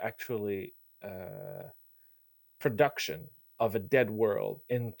are actually production of a dead world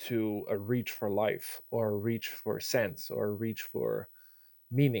into a reach for life, or a reach for sense, or a reach for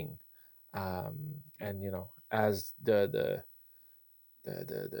meaning. And as the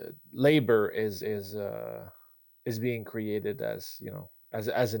labor is being created as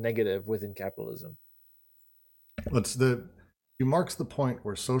as a negative within capitalism. He marks the point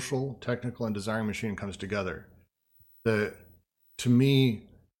where social, technical, and desiring machine comes together. To me,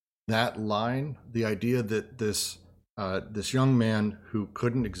 that line, the idea that this young man who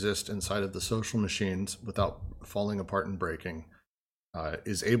couldn't exist inside of the social machines without falling apart and breaking,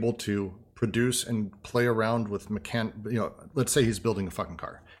 is able to produce and play around with let's say he's building a fucking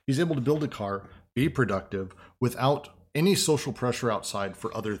car. He's able to build a car, be productive without any social pressure outside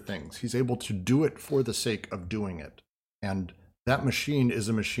for other things. He's able to do it for the sake of doing it. And that machine is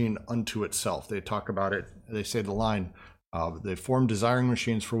a machine unto itself. They talk about it, they say the line, they form desiring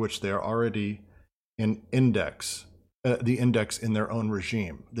machines for which they are already the index in their own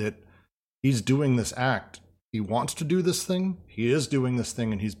regime. That he's doing this act, he wants to do this thing, he is doing this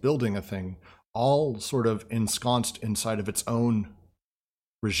thing, and he's building a thing, all sort of ensconced inside of its own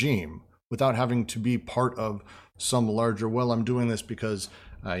regime, without having to be part of some larger, well, I'm doing this because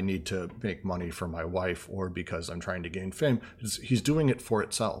I need to make money for my wife, or because I'm trying to gain fame. He's doing it for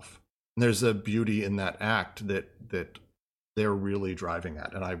itself. And there's a beauty in that act that they're really driving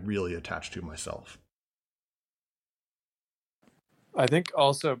at, and I really attach to myself. I think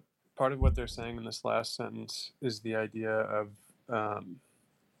also part of what they're saying in this last sentence is the idea of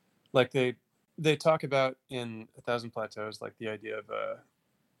like they talk about in A Thousand Plateaus, like the idea of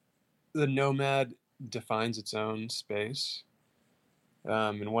the nomad defines its own space.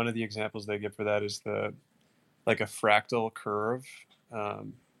 And one of the examples they give for that is like a fractal curve,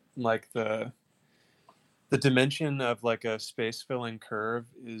 like the dimension of like a space filling curve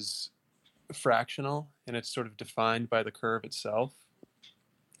is fractional, and it's sort of defined by the curve itself.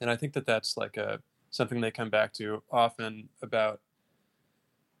 And I think that that's like something they come back to often about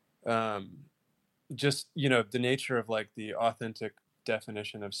just the nature of like the authentic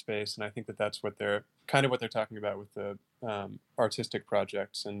definition of space. And I think that that's what they're talking about with the artistic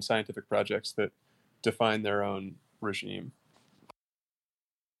projects and scientific projects that define their own regime.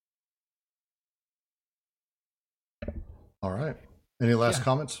 All right. Any last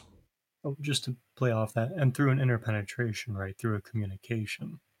comments? Oh, just to play off that, and through an interpenetration, right, through a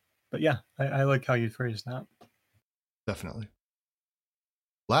communication. But yeah, I like how you phrased that. Definitely.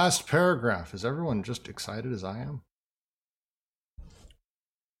 Last paragraph. Is everyone just excited as I am?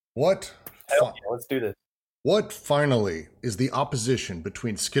 What? Hell yeah, let's do this. What finally is the opposition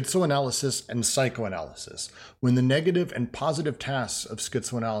between schizoanalysis and psychoanalysis when the negative and positive tasks of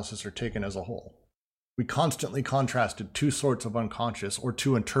schizoanalysis are taken as a whole? We constantly contrasted two sorts of unconscious, or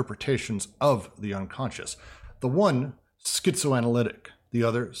two interpretations of the unconscious. The one schizoanalytic, the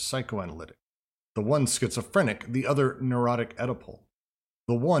other psychoanalytic. The one schizophrenic, the other neurotic Oedipal.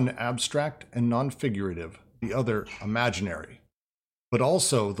 The one abstract and non-figurative, the other imaginary. But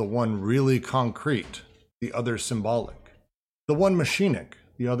also the one really concrete, the other symbolic. The one machinic,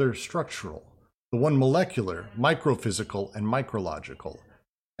 the other structural. The one molecular, microphysical, and micrological.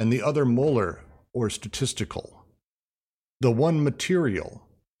 And the other molar, or statistical. The one material,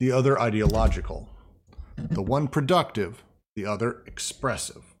 the other ideological. The one productive, the other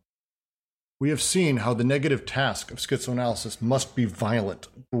expressive. We have seen how the negative task of schizoanalysis must be violent,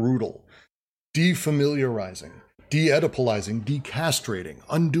 brutal, defamiliarizing, de-Oedipalizing, decastrating,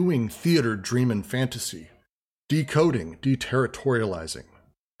 undoing theater, dream, and fantasy, decoding, deterritorializing,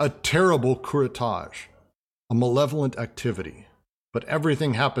 a terrible curettage, a malevolent activity. But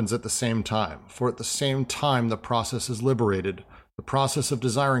everything happens at the same time, for at the same time the process is liberated, the process of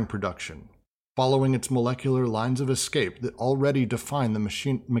desiring production, following its molecular lines of escape that already define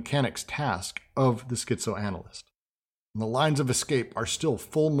the mechanics task of the schizoanalyst. And the lines of escape are still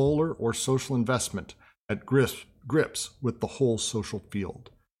full molar or social investment at grips with the whole social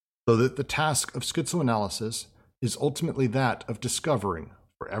field, so that the task of schizoanalysis is ultimately that of discovering,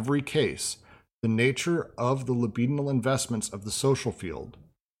 for every case, the nature of the libidinal investments of the social field,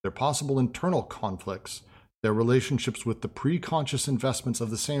 their possible internal conflicts, their relationships with the pre-conscious investments of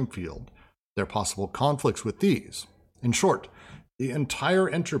the same field, their possible conflicts with these. In short, the entire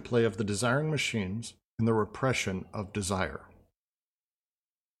interplay of the desiring machines and the repression of desire.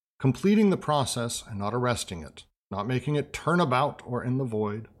 Completing the process and not arresting it, not making it turn about or in the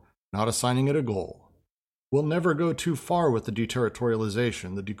void, not assigning it a goal, will never go too far with the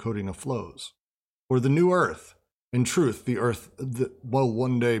deterritorialization, the decoding of flows. Or the new earth, in truth, the earth that will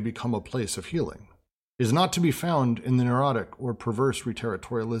one day become a place of healing, is not to be found in the neurotic or perverse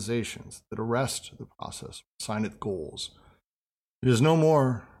reterritorializations that arrest the process, assign it goals. It is no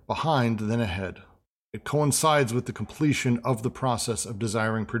more behind than ahead. It coincides with the completion of the process of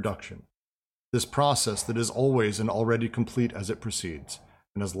desiring production. This process that is always and already complete as it proceeds,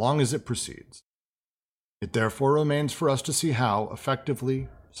 and as long as it proceeds. It therefore remains for us to see how, effectively,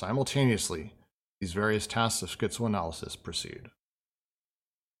 simultaneously, these various tasks of schizoanalysis proceed.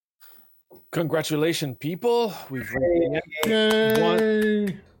 Congratulations, people. We've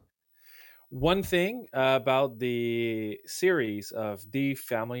one thing about the series of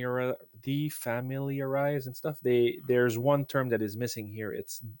defamiliarize and stuff. There's one term that is missing here.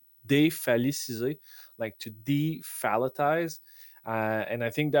 It's defallicize, like to defallitize, and I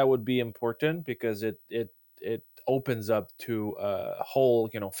think that would be important because it opens up to a whole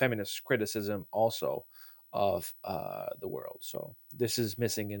feminist criticism also of the world. So this is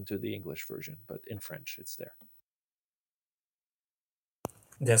missing into the English version, but in French it's there.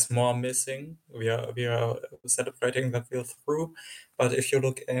 There's more missing. We are celebrating that we're through. But if you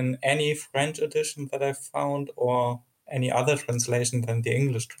look in any French edition that I found, or any other translation than the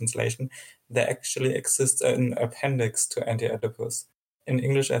English translation, there actually exists an appendix to Anti-Oedipus. In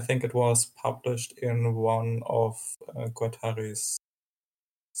English, I think it was published in one of Guattari's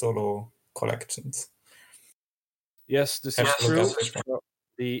solo collections. Yes, this is true.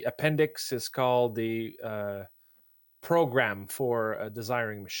 The appendix is called the program for a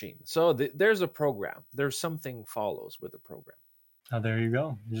desiring machine. So there's a program. There's something follows with the program. There you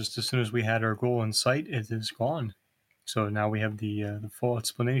go. Just as soon as we had our goal in sight, it is gone. So now we have the full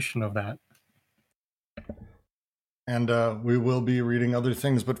explanation of that. And we will be reading other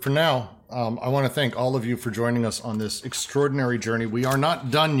things. But for now, I want to thank all of you for joining us on this extraordinary journey. We are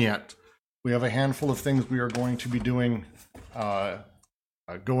not done yet. We have a handful of things we are going to be doing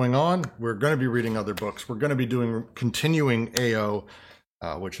going on. We're going to be reading other books. We're going to be continuing AO,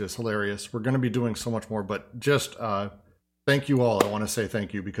 which is hilarious. We're going to be doing so much more. But just thank you all. I want to say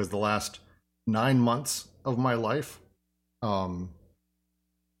thank you, because the last 9 months of my life have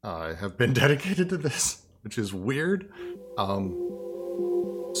been dedicated to this, which is weird.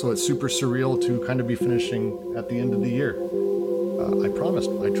 So it's super surreal to kind of be finishing at the end of the year. I promised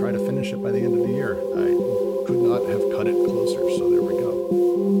I'd try to finish it by the end of the year. I could not have cut it closer, so there we go.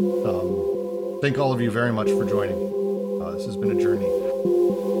 Thank all of you very much for joining. This has been a journey.